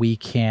that we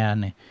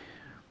can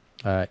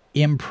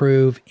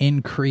improve,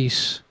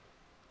 increase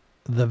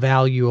the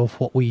value of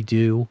what we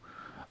do.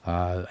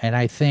 And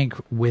I think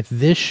with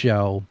this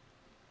show,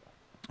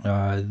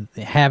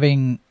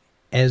 having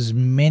as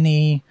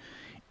many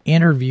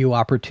interview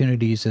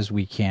opportunities as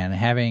we can,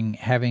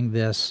 having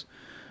this,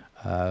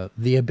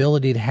 the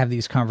ability to have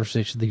these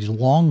conversations, these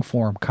long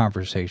form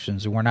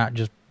conversations, and we're not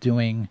just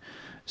doing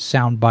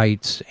sound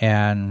bites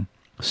and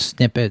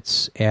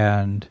snippets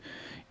and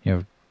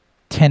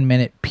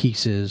 10-minute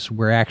pieces.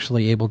 We're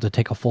actually able to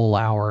take a full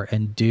hour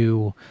and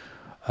do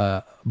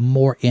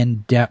more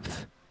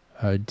in-depth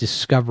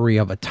discovery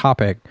of a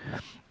topic.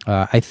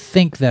 I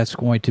think that's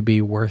going to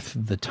be worth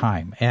the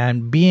time.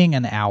 And being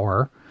an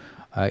hour,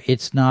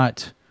 it's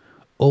not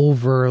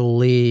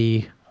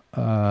overly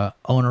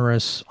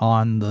onerous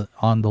on the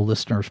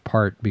listener's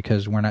part,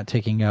 because we're not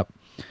taking up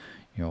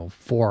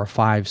 4 or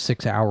 5,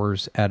 6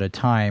 hours at a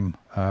time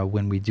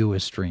when we do a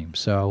stream.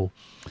 So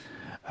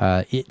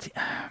I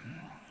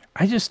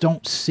just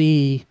don't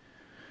see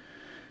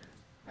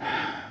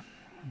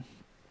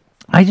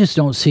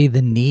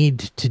the need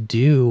to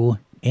do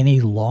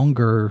any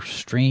longer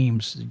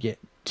streams. Get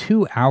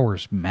 2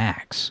 hours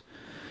max.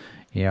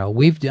 You know,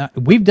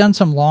 we've done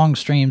some long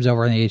streams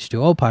over on the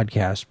H2O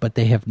podcast, but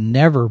they have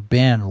never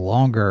been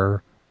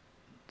longer.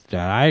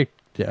 There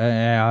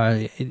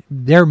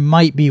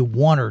might be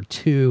one or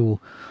two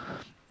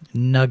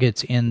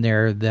nuggets in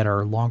there that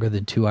are longer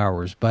than 2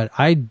 hours, but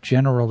I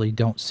generally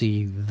don't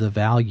see the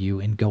value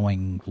in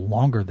going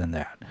longer than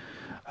that.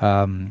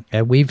 And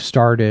we've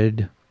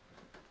started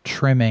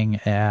trimming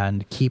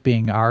and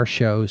keeping our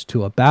shows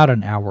to about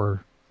an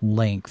hour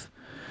length,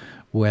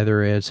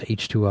 whether it's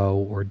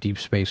H2O or Deep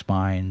Space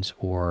Mines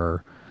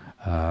or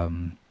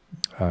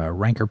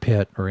Ranker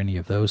Pit or any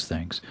of those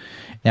things.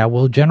 Now,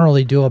 we'll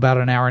generally do about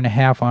an hour and a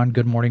half on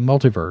Good Morning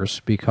Multiverse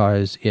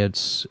because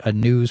it's a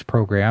news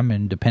program,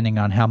 and depending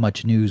on how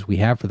much news we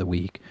have for the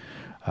week,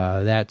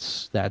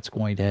 that's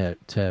going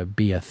to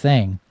be a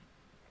thing.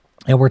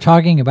 And we're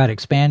talking about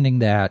expanding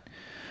that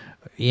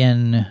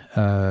into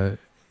a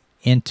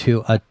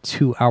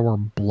 2-hour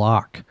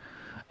block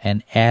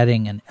and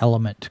adding an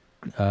element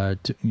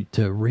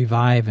to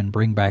revive and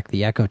bring back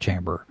the echo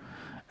chamber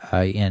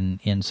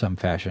in some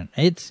fashion.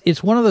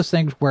 It's one of those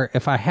things where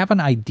if I have an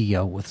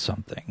idea with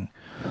something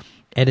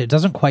and it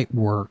doesn't quite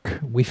work,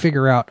 we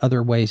figure out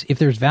other ways. If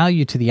there's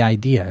value to the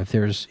idea, if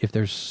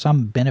there's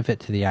some benefit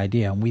to the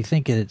idea, and we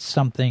think it's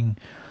something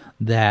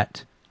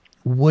that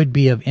would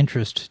be of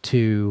interest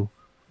to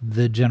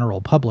the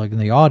general public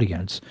and the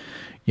audience,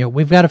 you know,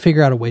 we've got to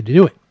figure out a way to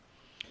do it.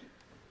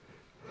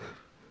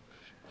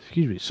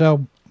 Excuse me.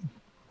 So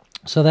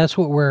that's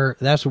what we're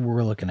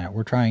looking at.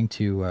 We're trying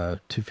to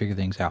figure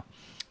things out.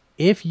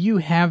 If you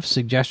have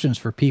suggestions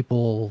for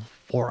people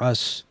for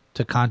us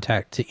to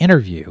contact to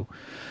interview,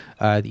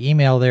 the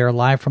email there,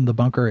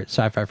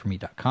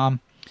 livefromthebunker@sci-fi4me.com,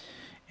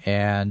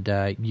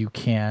 and you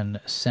can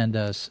send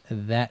us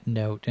that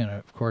note. And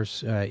of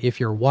course, if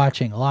you're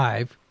watching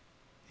live,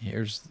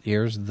 here's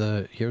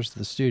the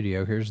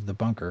studio, here's the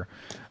bunker.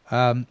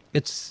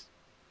 It's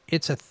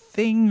a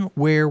thing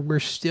where we're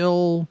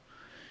still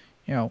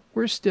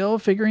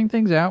figuring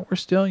things out. We're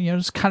still,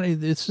 it's kind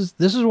of, this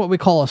is what we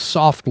call a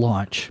soft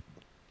launch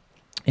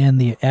in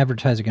the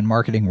advertising and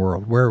marketing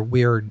world, where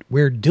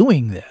we're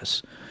doing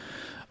this.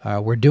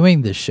 We're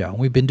doing this show.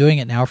 We've been doing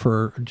it now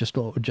for just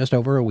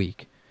over a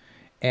week.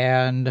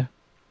 And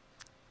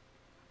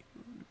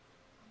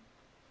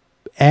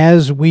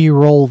as we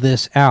roll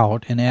this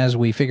out and as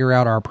we figure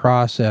out our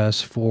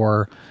process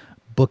for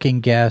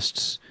booking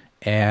guests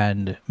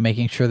and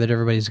making sure that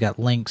everybody's got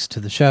links to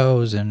the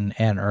shows and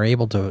are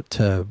able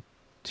to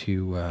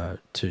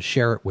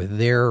share it with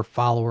their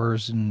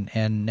followers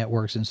and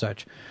networks and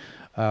such,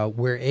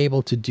 we're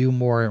able to do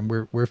more, and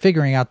we're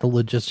figuring out the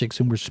logistics,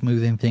 and we're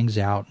smoothing things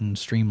out and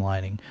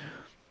streamlining,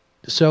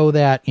 so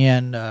that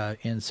in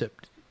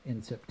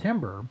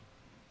September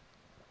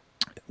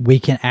we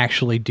can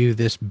actually do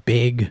this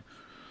big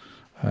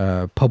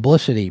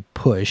publicity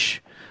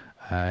push.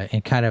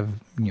 And kind of,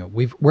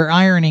 we're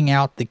ironing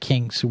out the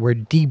kinks. We're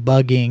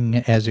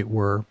debugging, as it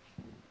were,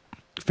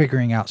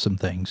 figuring out some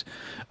things,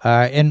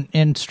 and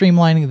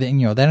streamlining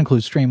that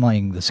includes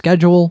streamlining the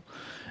schedule,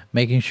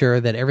 making sure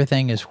that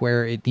everything is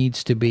where it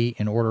needs to be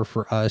in order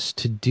for us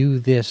to do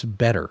this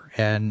better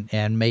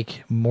and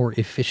make more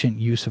efficient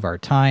use of our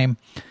time,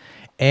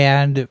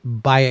 and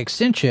by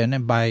extension,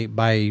 and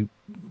by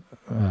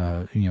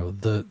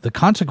the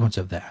consequence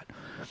of that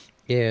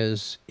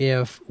is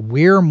if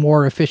we're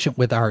more efficient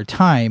with our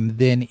time,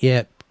 then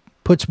it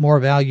puts more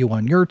value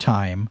on your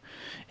time.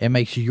 It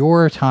makes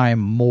your time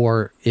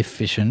more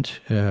efficient,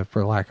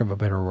 for lack of a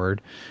better word,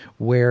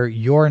 where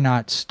you're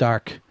not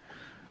stuck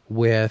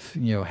with,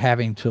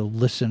 having to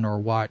listen or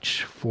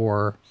watch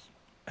for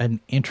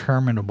an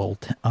interminable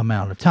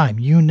amount of time.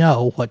 You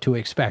know what to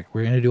expect.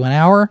 We're going to do an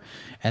hour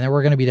and then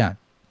we're going to be done.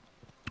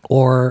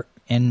 Or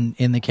in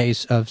the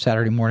case of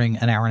Saturday morning,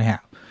 an hour and a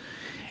half.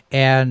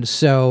 And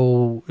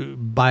so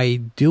by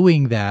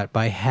doing that,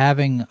 by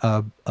having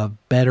a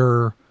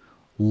better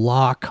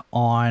lock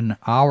on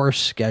our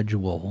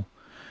schedule,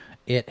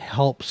 it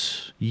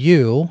helps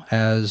you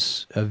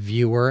as a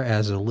viewer,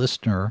 as a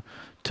listener,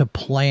 to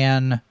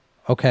plan,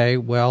 okay,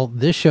 well,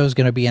 this show's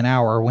going to be an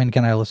hour. When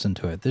can I listen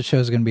to it? This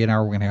show's going to be an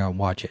hour. We're going to go and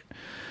watch it.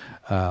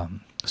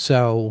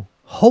 So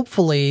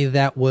hopefully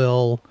that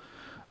will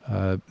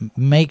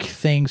make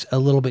things a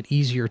little bit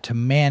easier to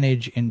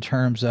manage in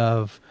terms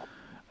of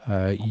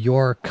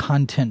your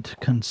content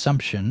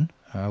consumption.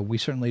 We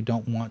certainly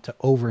don't want to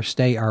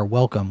overstay our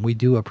welcome. We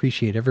do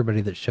appreciate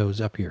everybody that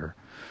shows up here.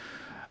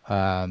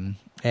 And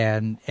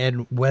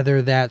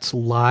whether that's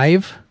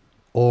live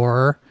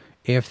or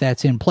if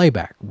that's in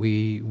playback,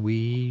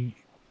 we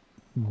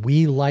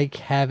like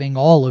having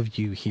all of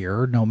you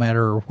here, no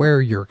matter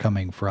where you're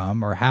coming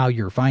from or how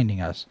you're finding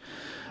us.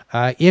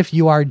 If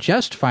you are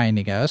just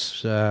finding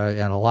us,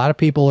 and a lot of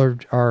people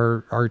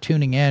are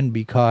tuning in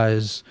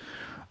because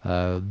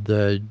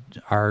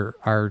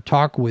our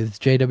talk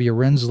with J.W.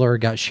 Rensler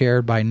got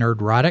shared by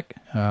Nerdrotic.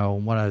 I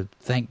want to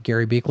thank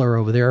Gary Beekler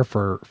over there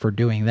for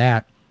doing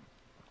that.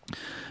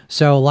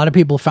 So a lot of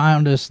people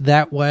found us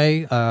that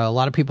way. A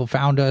lot of people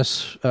found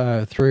us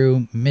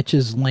through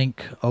Mitch's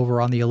link over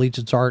on the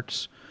Allegiance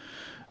Arts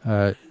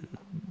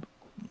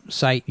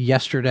site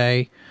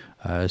yesterday.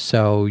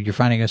 So you're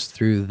finding us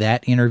through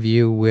that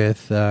interview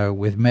with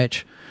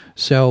Mitch.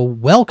 So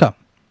welcome.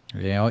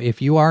 You know,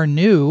 if you are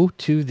new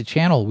to the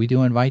channel, we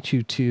do invite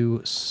you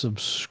to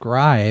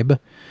subscribe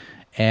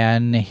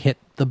and hit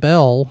the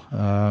bell.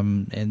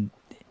 And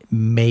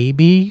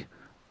maybe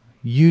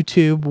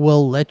YouTube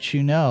will let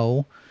you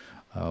know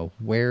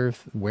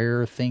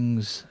where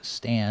things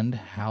stand,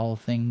 how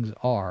things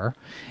are,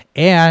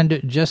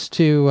 and just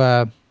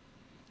to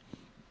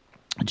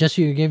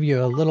give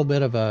you a little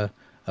bit of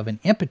an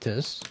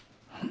impetus.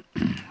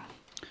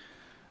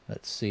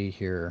 Let's see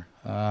here.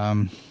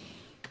 I'm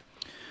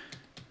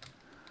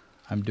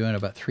doing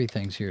about 3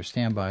 things here.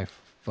 Stand by,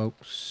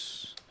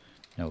 folks.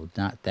 No,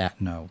 not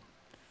that. No,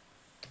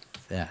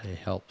 that it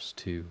helps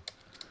to.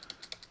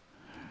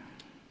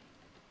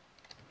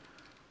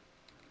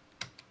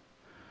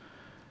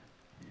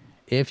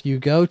 If you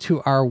go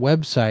to our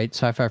website,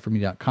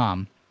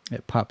 sci-fi4me.com,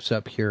 it pops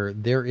up here.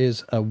 There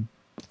is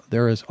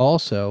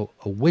also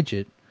a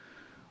widget.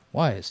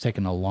 Why? It's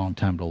taking a long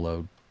time to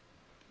load.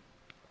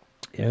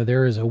 Yeah,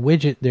 there is a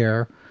widget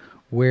there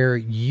where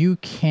you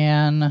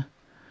can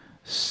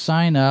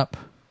sign up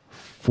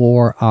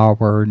for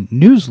our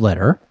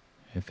newsletter.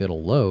 If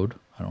it'll load.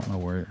 I don't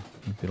know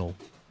if it'll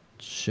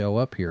show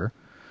up here.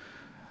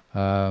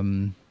 But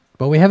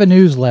we have a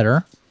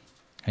newsletter,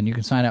 and you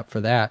can sign up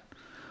for that.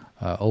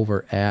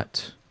 Over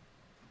at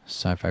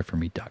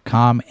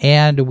sci-fi4me.com,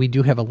 and we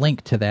do have a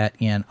link to that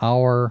in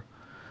our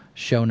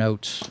show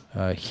notes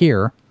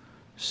here.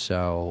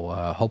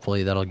 So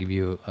hopefully that'll give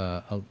you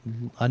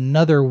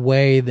another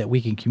way that we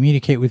can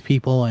communicate with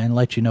people and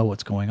let you know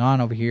what's going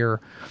on over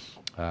here.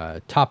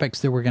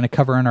 Topics that we're going to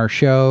cover in our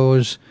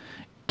shows,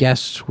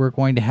 guests we're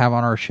going to have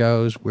on our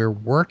shows. We're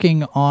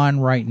working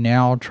on right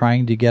now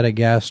trying to get a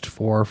guest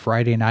for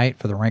Friday night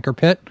for the Ranker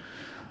Pit.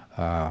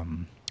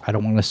 I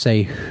don't want to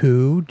say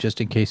who, just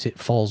in case it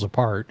falls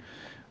apart,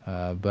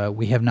 but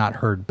we have not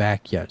heard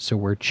back yet. So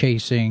we're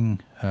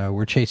chasing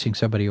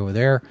somebody over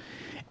there,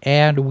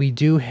 and we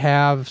do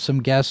have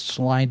some guests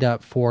lined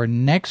up for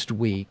next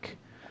week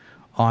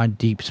on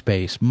Deep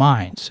Space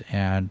Mines,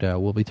 and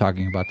we'll be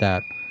talking about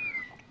that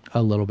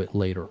a little bit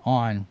later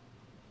on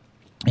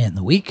in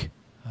the week,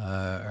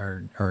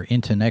 or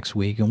into next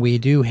week. And we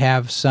do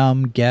have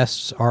some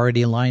guests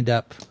already lined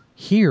up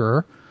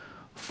here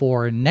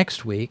for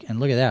next week, and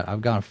look at that,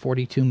 I've gone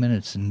 42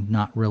 minutes and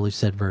not really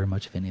said very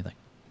much of anything.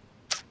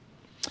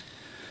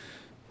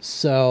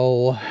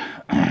 So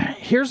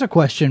here's a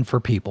question for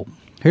people.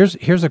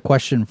 Here's a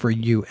question for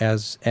you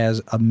as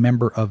a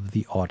member of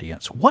the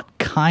audience. What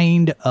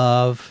kind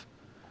of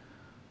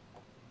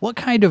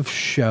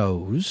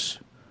shows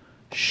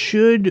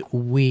should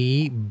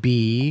we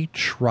be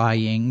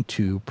trying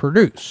to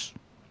produce?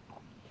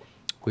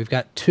 We've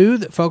got 2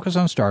 that focus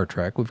on Star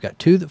Trek. We've got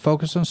 2 that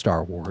focus on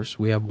Star Wars.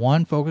 We have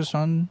 1 focused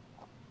on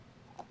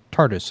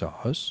TARDIS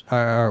Sauce,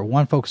 or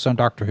 1 focused on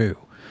Doctor Who.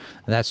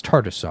 That's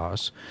TARDIS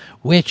Sauce,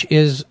 which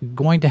is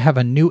going to have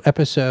a new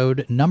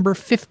episode, number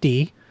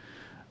 50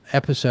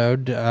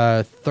 episode,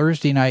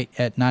 Thursday night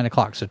at 9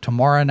 o'clock. So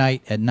tomorrow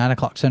night at 9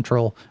 o'clock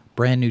Central,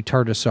 brand new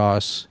TARDIS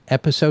Sauce,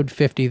 episode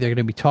 50. They're going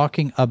to be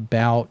talking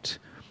about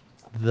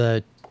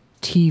the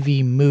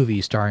TV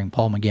movie starring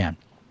Paul McGann.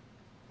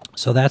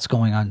 So that's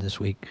going on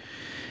this week.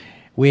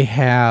 We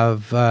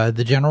have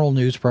the general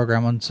news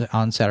program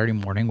on Saturday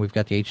morning. We've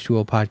got the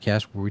H2O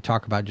podcast where we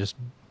talk about just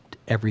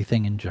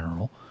everything in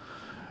general.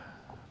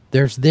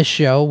 There's this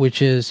show,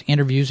 which is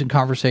interviews and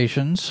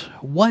conversations.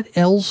 What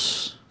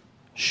else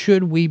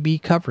should we be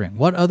covering?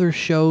 What other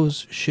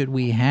shows should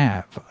we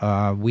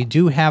have? We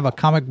do have a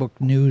comic book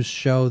news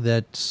show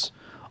that's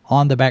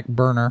on the back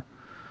burner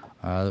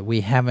that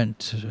we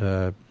haven't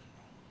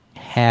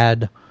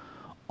had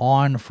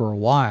on for a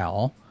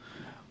while.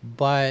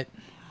 But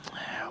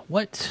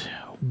what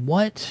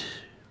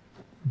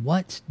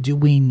do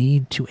we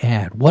need to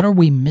add? What are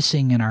we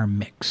missing in our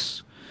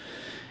mix?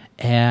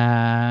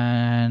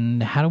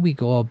 And how do we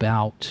go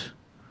about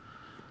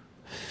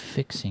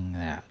fixing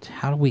that?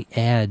 How do we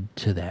add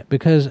to that?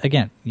 Because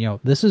again,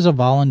 this is a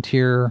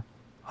volunteer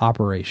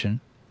operation.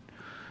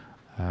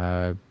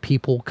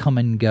 People come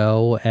and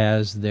go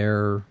as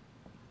their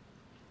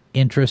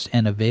interest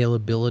and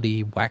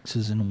availability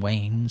waxes and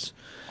wanes.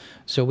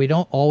 So we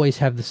don't always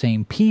have the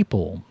same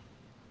people.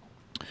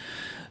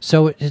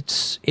 So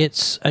it's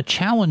a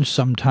challenge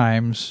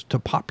sometimes to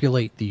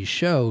populate these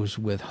shows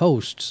with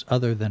hosts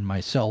other than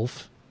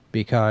myself,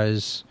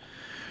 because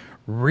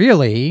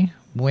really,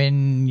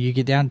 when you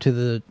get down to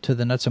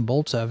the nuts and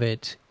bolts of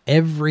it,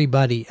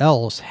 everybody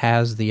else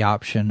has the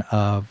option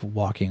of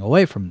walking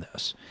away from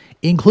this,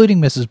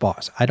 including Mrs.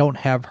 Boss. I don't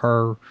have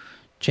her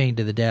chained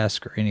to the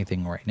desk or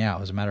anything right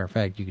now. As a matter of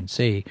fact, you can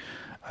see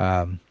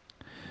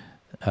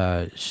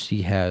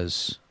she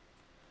has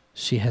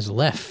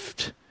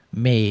left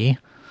me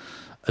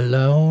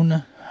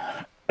alone,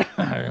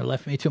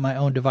 left me to my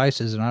own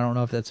devices, and I don't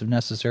know if that's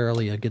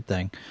necessarily a good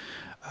thing.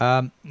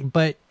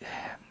 But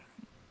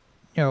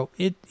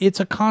it's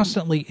a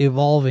constantly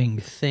evolving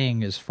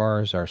thing as far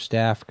as our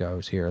staff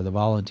goes here, the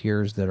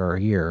volunteers that are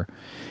here.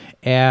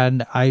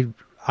 And I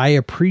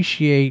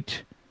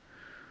appreciate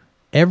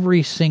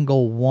every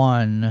single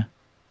one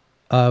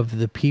of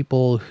the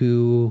people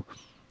who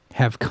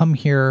have come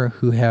here,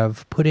 who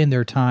have put in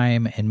their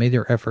time and made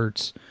their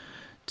efforts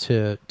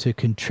to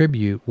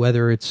contribute,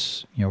 whether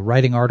it's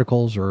writing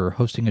articles or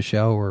hosting a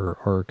show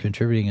or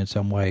contributing in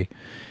some way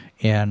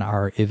in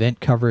our event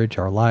coverage,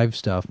 our live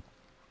stuff.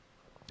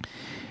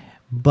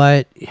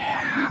 But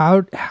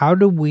how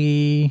do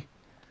we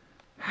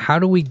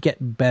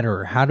get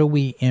better? How do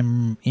we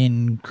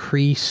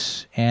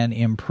increase and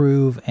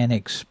improve and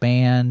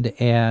expand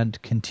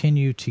and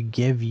continue to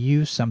give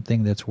you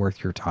something that's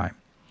worth your time?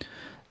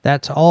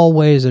 That's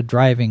always a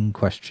driving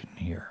question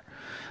here.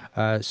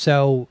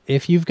 So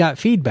if you've got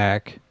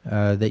feedback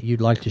that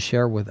you'd like to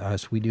share with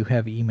us, we do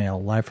have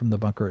email,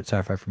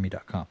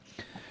 livefromthebunker@sci-fi4me.com.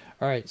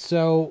 All right,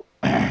 so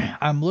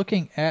I'm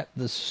looking at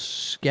the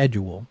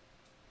schedule,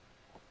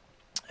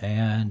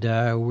 and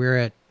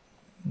we're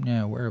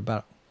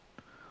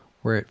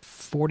at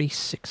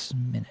 46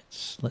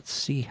 minutes. Let's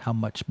see how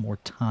much more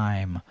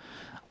time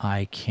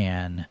I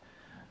can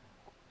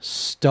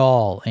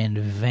stall and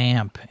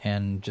vamp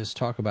and just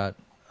talk about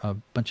a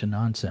bunch of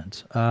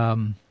nonsense.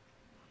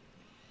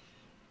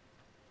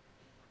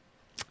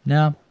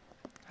 No,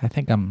 I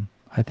think I'm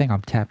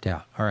tapped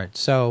out. All right,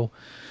 so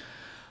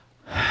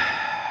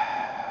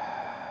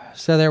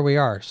there we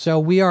are. So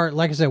we are,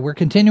 like I said, we're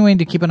continuing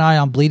to keep an eye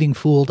on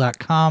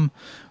bleedingfool.com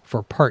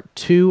for part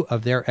 2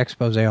 of their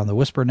expose on the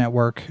Whisper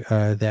Network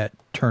that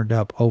turned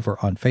up over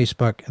on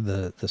Facebook,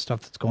 the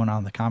stuff that's going on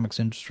in the comics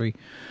industry.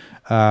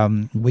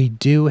 We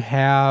do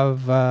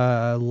have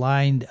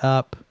lined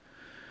up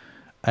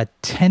a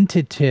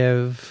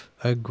tentative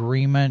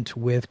agreement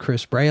with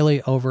Chris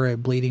Braley over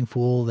at Bleeding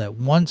Fool that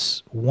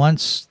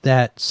once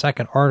that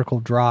second article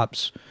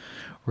drops,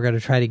 we're going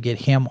to try to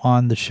get him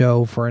on the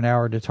show for an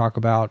hour to talk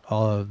about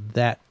all of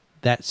that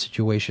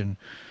situation.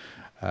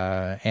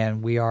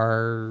 And we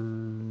are,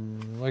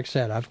 like I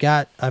said, I've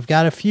got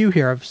a few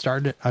here. I've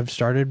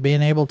started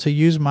being able to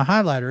use my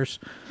highlighters.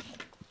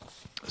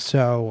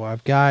 So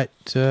I've got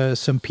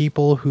some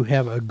people who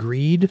have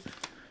agreed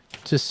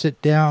to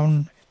sit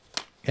down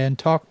and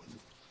talk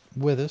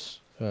with us.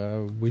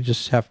 We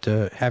just have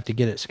to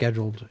get it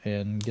scheduled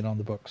and get on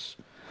the books.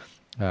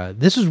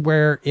 This is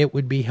where it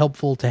would be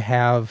helpful to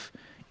have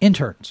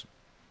interns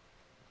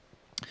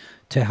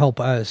to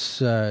help us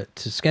to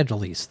schedule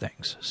these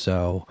things.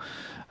 So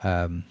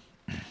any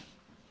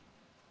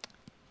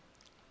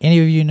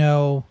of you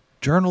know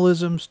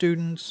journalism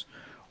students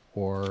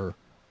or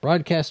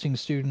broadcasting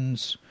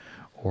students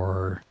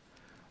or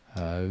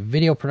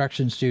video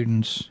production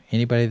students,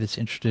 anybody that's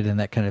interested in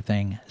that kind of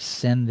thing,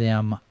 send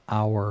them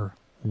our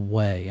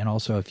way. And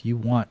also, if you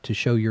want to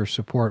show your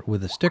support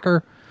with a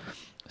sticker,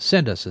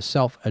 send us a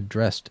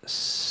self-addressed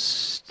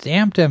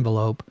stamped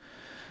envelope,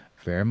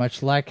 very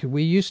much like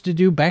we used to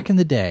do back in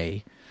the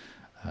day.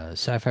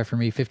 Sci-Fi for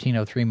Me,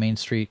 1503 Main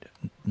Street,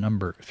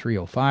 number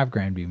 305,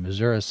 Grandview,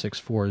 Missouri,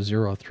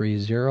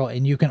 64030.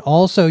 And you can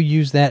also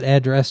use that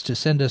address to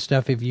send us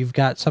stuff if you've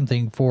got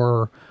something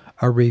for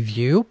a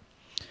review.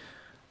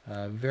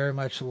 Very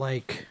much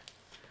like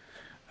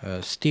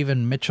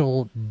Stephen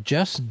Mitchell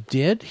just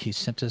did. He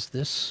sent us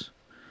this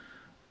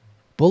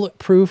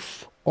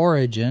Bulletproof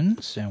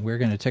Origins, and we're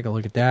going to take a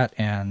look at that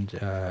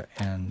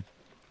and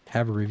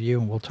have a review,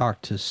 and we'll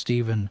talk to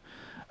Stephen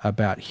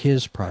about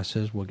his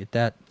process. We'll get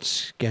that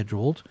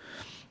scheduled.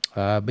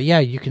 But yeah,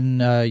 you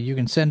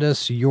can send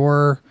us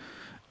your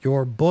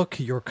book,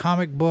 your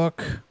comic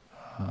book.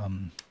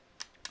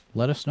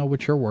 Let us know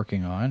what you're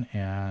working on,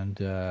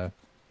 and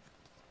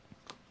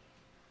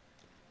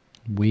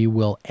we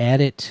will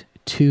add it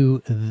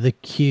to the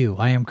queue.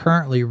 I am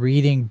currently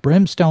reading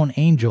Brimstone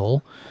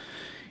Angel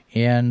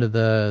and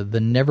the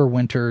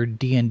Neverwinter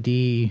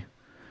D&D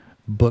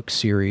book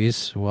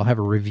series. We'll have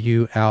a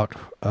review out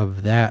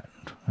of that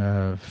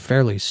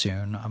fairly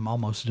soon. I'm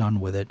almost done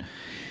with it.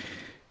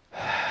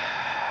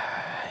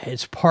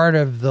 It's part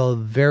of the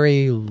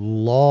very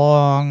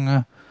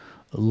long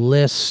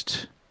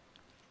list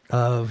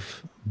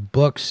of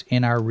books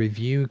in our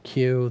review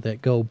queue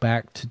that go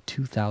back to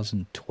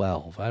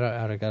 2012.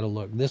 I got to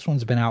look. This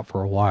one's been out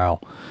for a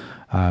while,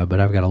 but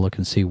I've got to look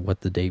and see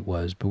what the date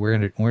was. But we're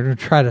gonna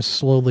try to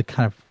slowly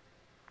kind of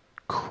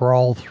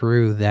crawl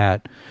through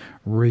that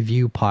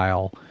review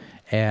pile,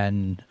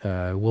 and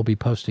we'll be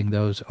posting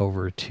those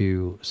over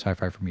to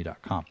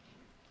sci-fi4me.com.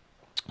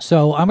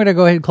 So I'm going to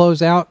go ahead and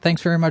close out.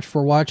 Thanks very much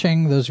for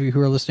watching. Those of you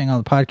who are listening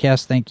on the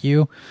podcast, thank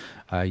you.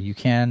 You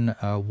can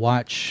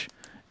watch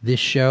this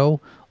show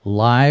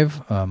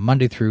live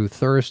Monday through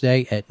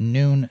Thursday at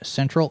noon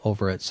Central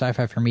over at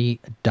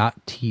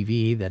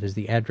sci-fi4me.tv. That is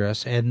the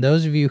address. And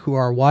those of you who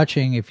are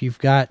watching, if you've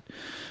got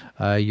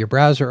your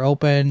browser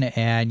open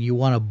and you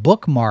want to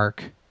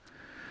bookmark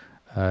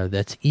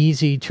that's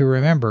easy to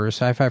remember,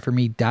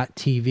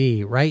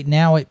 sci-fi4me.tv. Right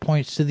now it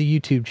points to the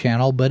YouTube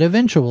channel, but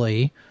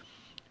eventually,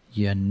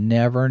 you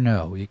never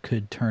know, it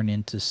could turn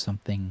into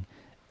something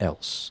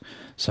else,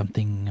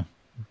 something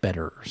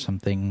better,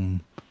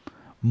 something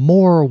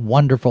more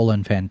wonderful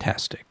and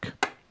fantastic.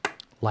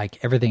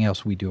 like everything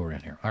else we do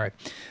around here. All right.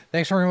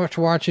 Thanks very much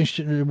for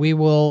watching. We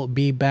will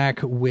be back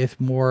with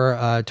more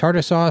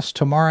Tartar Sauce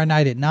tomorrow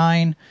night at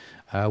 9.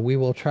 We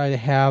will try to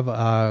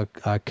have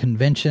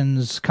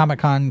conventions,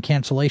 Comic-Con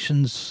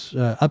cancellations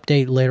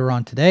update later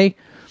on today.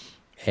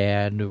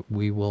 And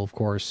we will, of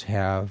course,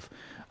 have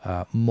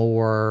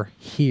more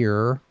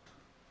here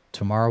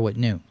tomorrow at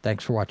noon.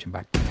 Thanks for watching.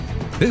 Bye.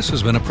 This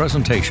has been a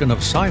presentation of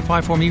Sci-Fi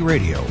for Me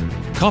Radio.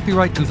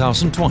 Copyright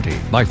 2020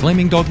 by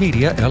Flaming Dog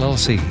Media,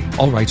 LLC.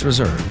 All rights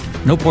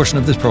reserved. No portion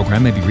of this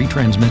program may be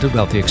retransmitted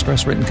without the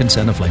express written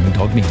consent of Flaming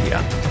Dog Media.